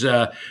he was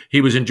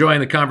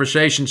enjoying the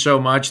conversation so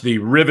much, the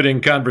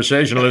riveting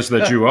conversationalist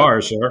that you are,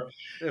 sir,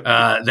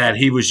 that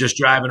he was just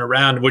driving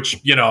around,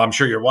 which, I'm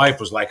sure your wife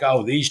was like,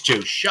 oh, these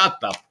two, shut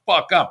the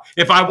fuck up.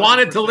 If I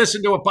wanted to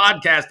listen to a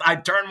podcast,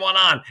 I'd turn one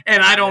on,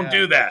 and I don't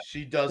do that.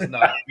 She does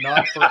not.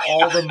 Not for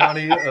all the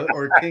money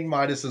or King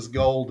Midas's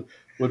gold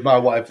would my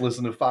wife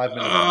listen to 5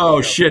 minutes.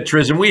 Oh, shit,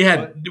 Triz. And we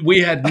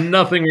had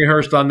nothing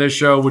rehearsed on this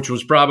show, which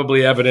was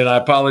probably evident. I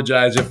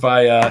apologize if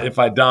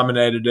I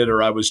dominated it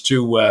or I was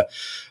too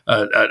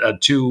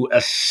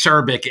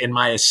acerbic in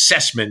my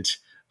assessment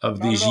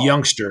of these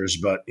youngsters,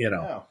 but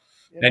No.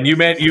 And you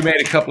made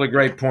a couple of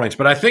great points,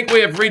 but I think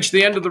we have reached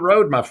the end of the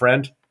road, my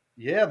friend.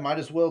 Yeah, might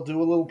as well do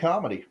a little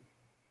comedy.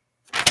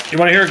 You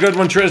want to hear a good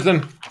one,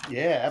 Trizdon?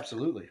 Yeah,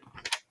 absolutely.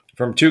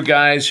 From two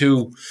guys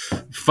who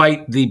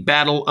fight the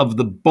battle of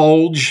the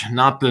bulge,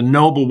 not the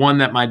noble one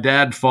that my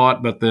dad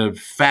fought, but the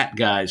fat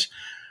guys.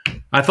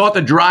 I thought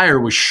the dryer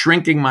was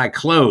shrinking my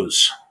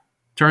clothes.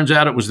 Turns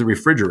out it was the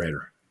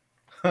refrigerator.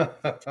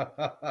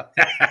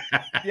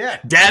 Yeah.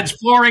 Dad's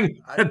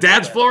flooring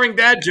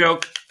dad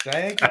joke.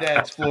 Thank you,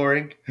 Dad's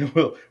Flooring.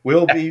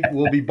 We'll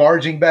be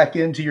barging back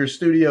into your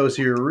studios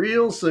here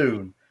real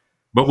soon.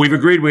 But we've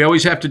agreed we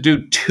always have to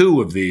do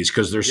 2 of these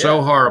because they're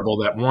so horrible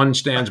that one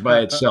stands by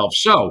itself.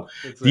 So,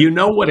 do you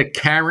know what a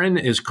Karen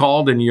is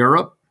called in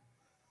Europe?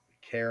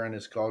 Karen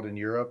is called in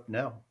Europe?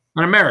 No.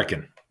 An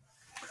American.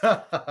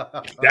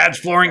 Dad's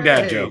flooring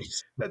dad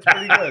jokes. That's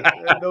pretty good.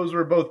 Those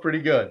were both pretty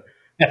good.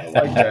 I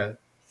like that.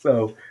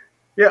 So,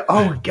 yeah.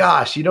 Oh,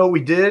 gosh. You know what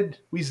we did?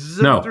 We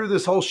zipped through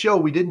this whole show.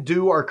 We didn't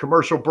do our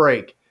commercial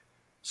break.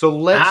 So,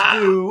 let's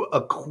do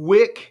a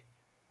quick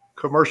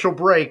commercial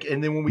break.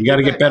 And then when we got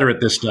to get better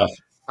at this stuff.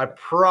 I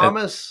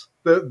promise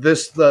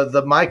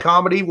the my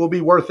comedy will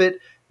be worth it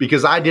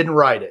because I didn't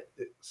write it.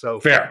 So,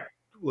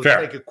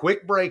 let's take a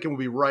quick break and we'll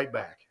be right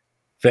back.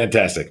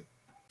 Fantastic.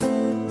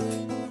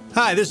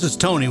 Hi, this is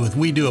Tony with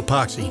We Do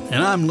Epoxy,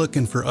 and I'm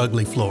looking for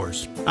ugly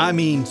floors. I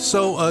mean,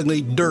 so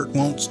ugly dirt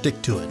won't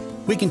stick to it.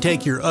 We can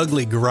take your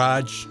ugly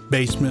garage,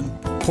 basement,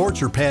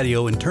 porch, or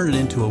patio and turn it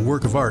into a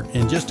work of art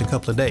in just a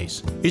couple of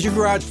days. Is your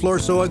garage floor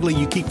so ugly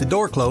you keep the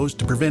door closed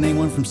to prevent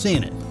anyone from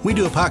seeing it? We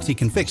Do Epoxy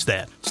can fix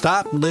that.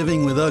 Stop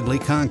living with ugly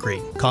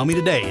concrete. Call me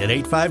today at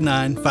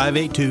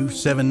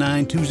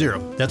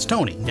 859-582-7920. That's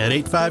Tony at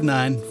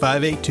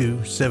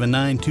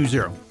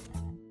 859-582-7920.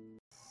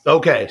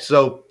 Okay,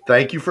 so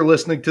thank you for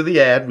listening to the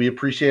ad. We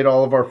appreciate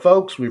all of our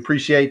folks. We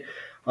appreciate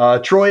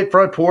Troy at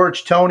Front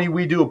Porch, Tony,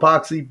 We Do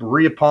Epoxy,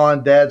 Berea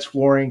Pond, Dad's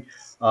Flooring,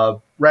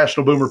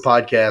 Rational Boomer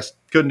Podcast.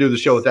 Couldn't do the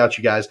show without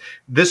you guys.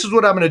 This is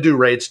what I'm going to do,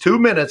 Ray. It's 2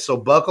 minutes, so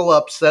buckle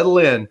up, settle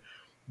in.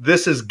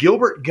 This is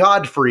Gilbert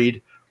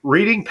Gottfried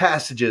reading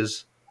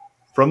passages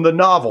from the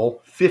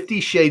novel 50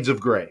 Shades of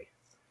Grey.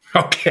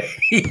 Okay.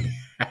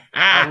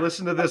 I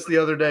listened to this the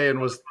other day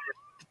and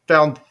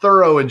found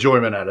thorough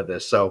enjoyment out of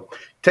this. So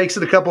takes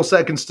it a couple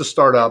seconds to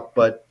start up,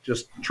 but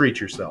just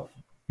treat yourself.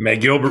 May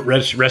Gilbert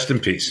rest in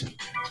peace.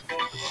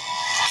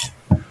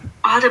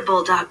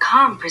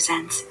 Audible.com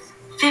presents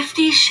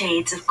 50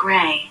 Shades of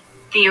Grey,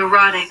 the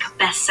erotic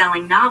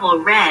best-selling novel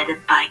read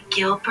by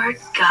Gilbert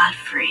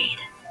Gottfried.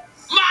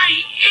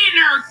 My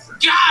inner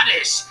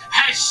goddess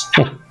has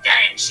stopped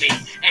dancing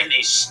and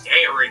is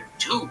staring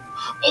too,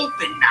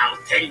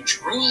 open-mouthed and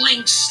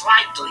drooling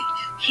slightly.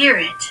 Hear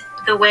it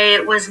the way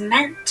it was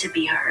meant to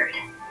be heard.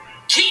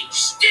 Keep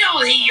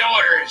still, he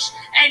orders,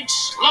 and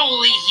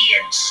slowly he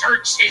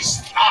inserts his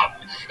thumb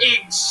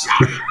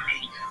inside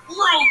me,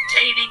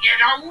 rotating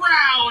it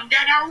around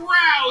and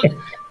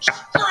around,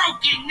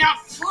 stroking the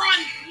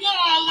front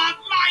wall of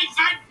my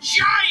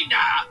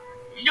vagina.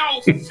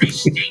 No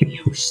fisting,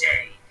 you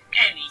say.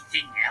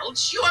 Anything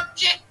else you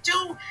object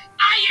to?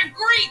 I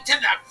agree to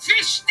the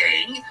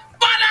fisting,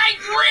 but I'd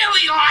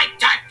really like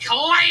to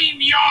claim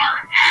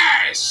your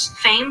ass.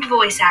 Famed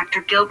voice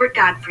actor Gilbert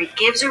Gottfried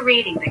gives a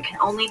reading that can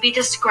only be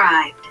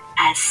described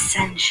as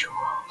sensual.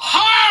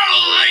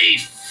 Holy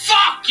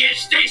fuck,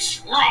 is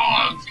this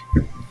wrong?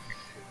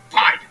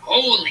 But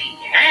holy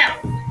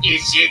hell,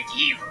 is it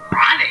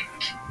erotic?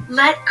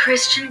 Let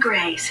Christian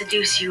Grey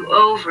seduce you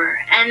over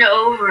and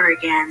over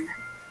again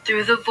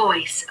through the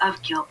voice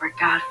of Gilbert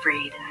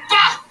Gottfried.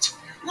 But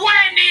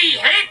when he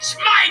hits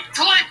my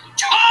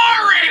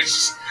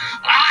clitoris,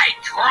 I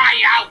cry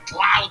out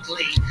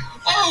loudly.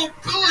 Oh,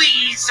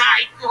 please,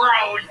 I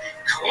groan.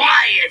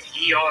 Quiet,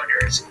 he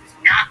orders.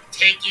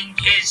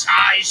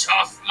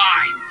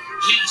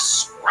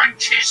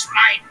 takes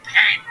my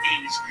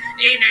panties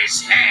in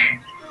his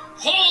hand,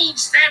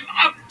 holds them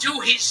up to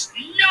his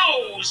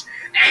nose,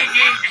 and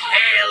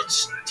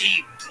inhales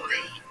deeply.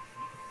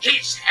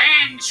 His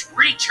hands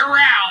reach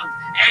around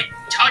and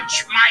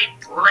touch my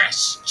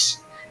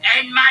breasts,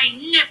 and my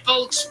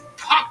nipples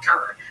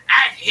pucker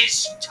at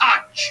his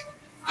touch.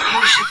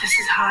 Oh shit, this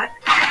is hot.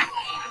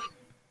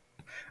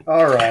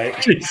 All right.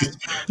 Jesus.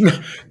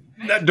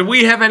 Now, do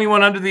we have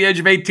anyone under the age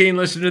of 18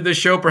 listening to this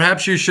show?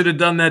 Perhaps you should have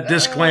done that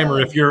disclaimer.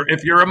 If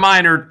you're a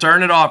minor,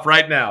 turn it off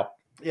right now.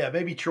 Yeah,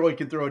 maybe Troy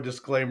can throw a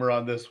disclaimer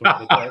on this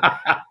one. But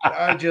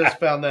I just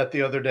found that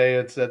the other day.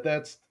 It's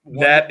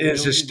that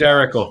is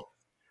hysterical.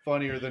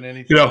 Funnier than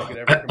anything I could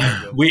ever come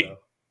up with.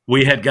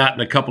 We had gotten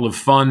a couple of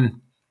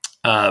fun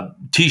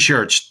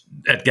T-shirts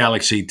at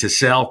Galaxy to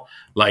sell.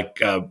 Like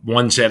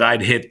one said,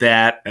 "I'd hit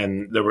that,"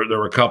 and there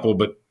were a couple,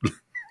 but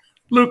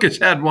Lucas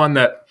had one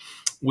that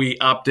we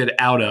opted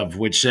out of,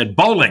 which said,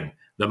 "Bowling,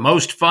 the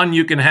most fun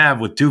you can have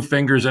with 2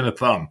 fingers and a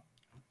thumb."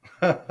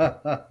 Hey,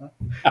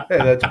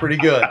 that's pretty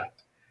good.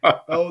 I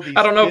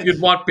don't know if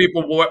you'd want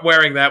people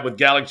wearing that with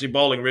Galaxy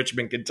Bowling,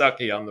 Richmond,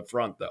 Kentucky on the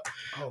front, though.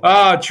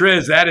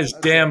 Triz, that's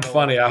damn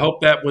funny. I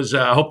hope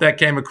that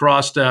came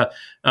across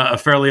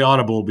fairly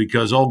audible,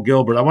 because old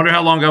Gilbert, I wonder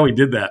how long ago he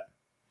did that.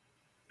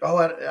 Oh,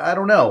 I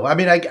don't know. I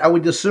mean, I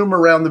would assume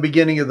around the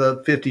beginning of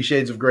the 50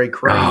 Shades of Grey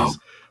craze,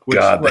 which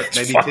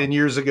maybe 10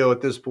 years ago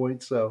at this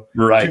point. So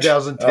right,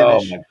 2010-ish.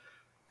 Oh my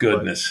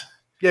goodness. But,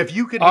 yeah, if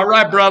you could. All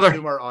right, brother. I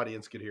assume our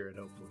audience could hear it.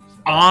 Hopefully.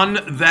 On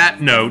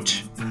that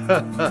note.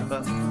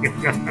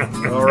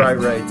 All right,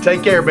 Ray.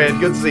 Take care, man.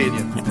 Good seeing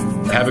you.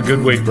 Have a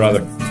good week,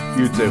 brother.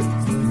 You too.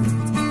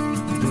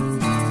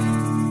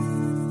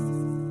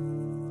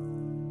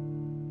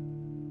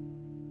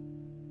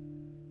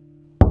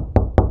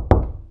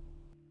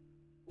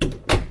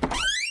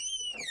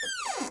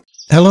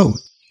 Hello.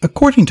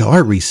 According to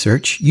our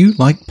research, you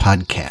like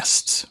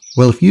podcasts.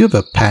 Well, if you have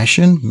a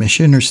passion,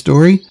 mission, or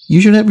story,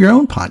 you should have your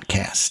own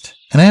podcast.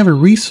 And I have a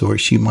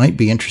resource you might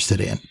be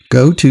interested in.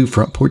 Go to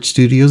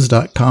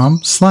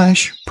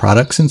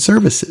frontporchstudios.com/products and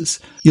services.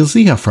 You'll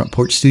see how Front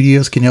Porch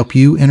Studios can help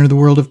you enter the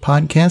world of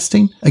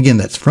podcasting. Again,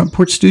 that's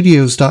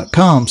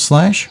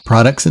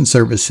frontporchstudios.com/products and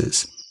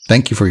services.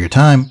 Thank you for your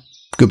time.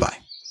 Goodbye.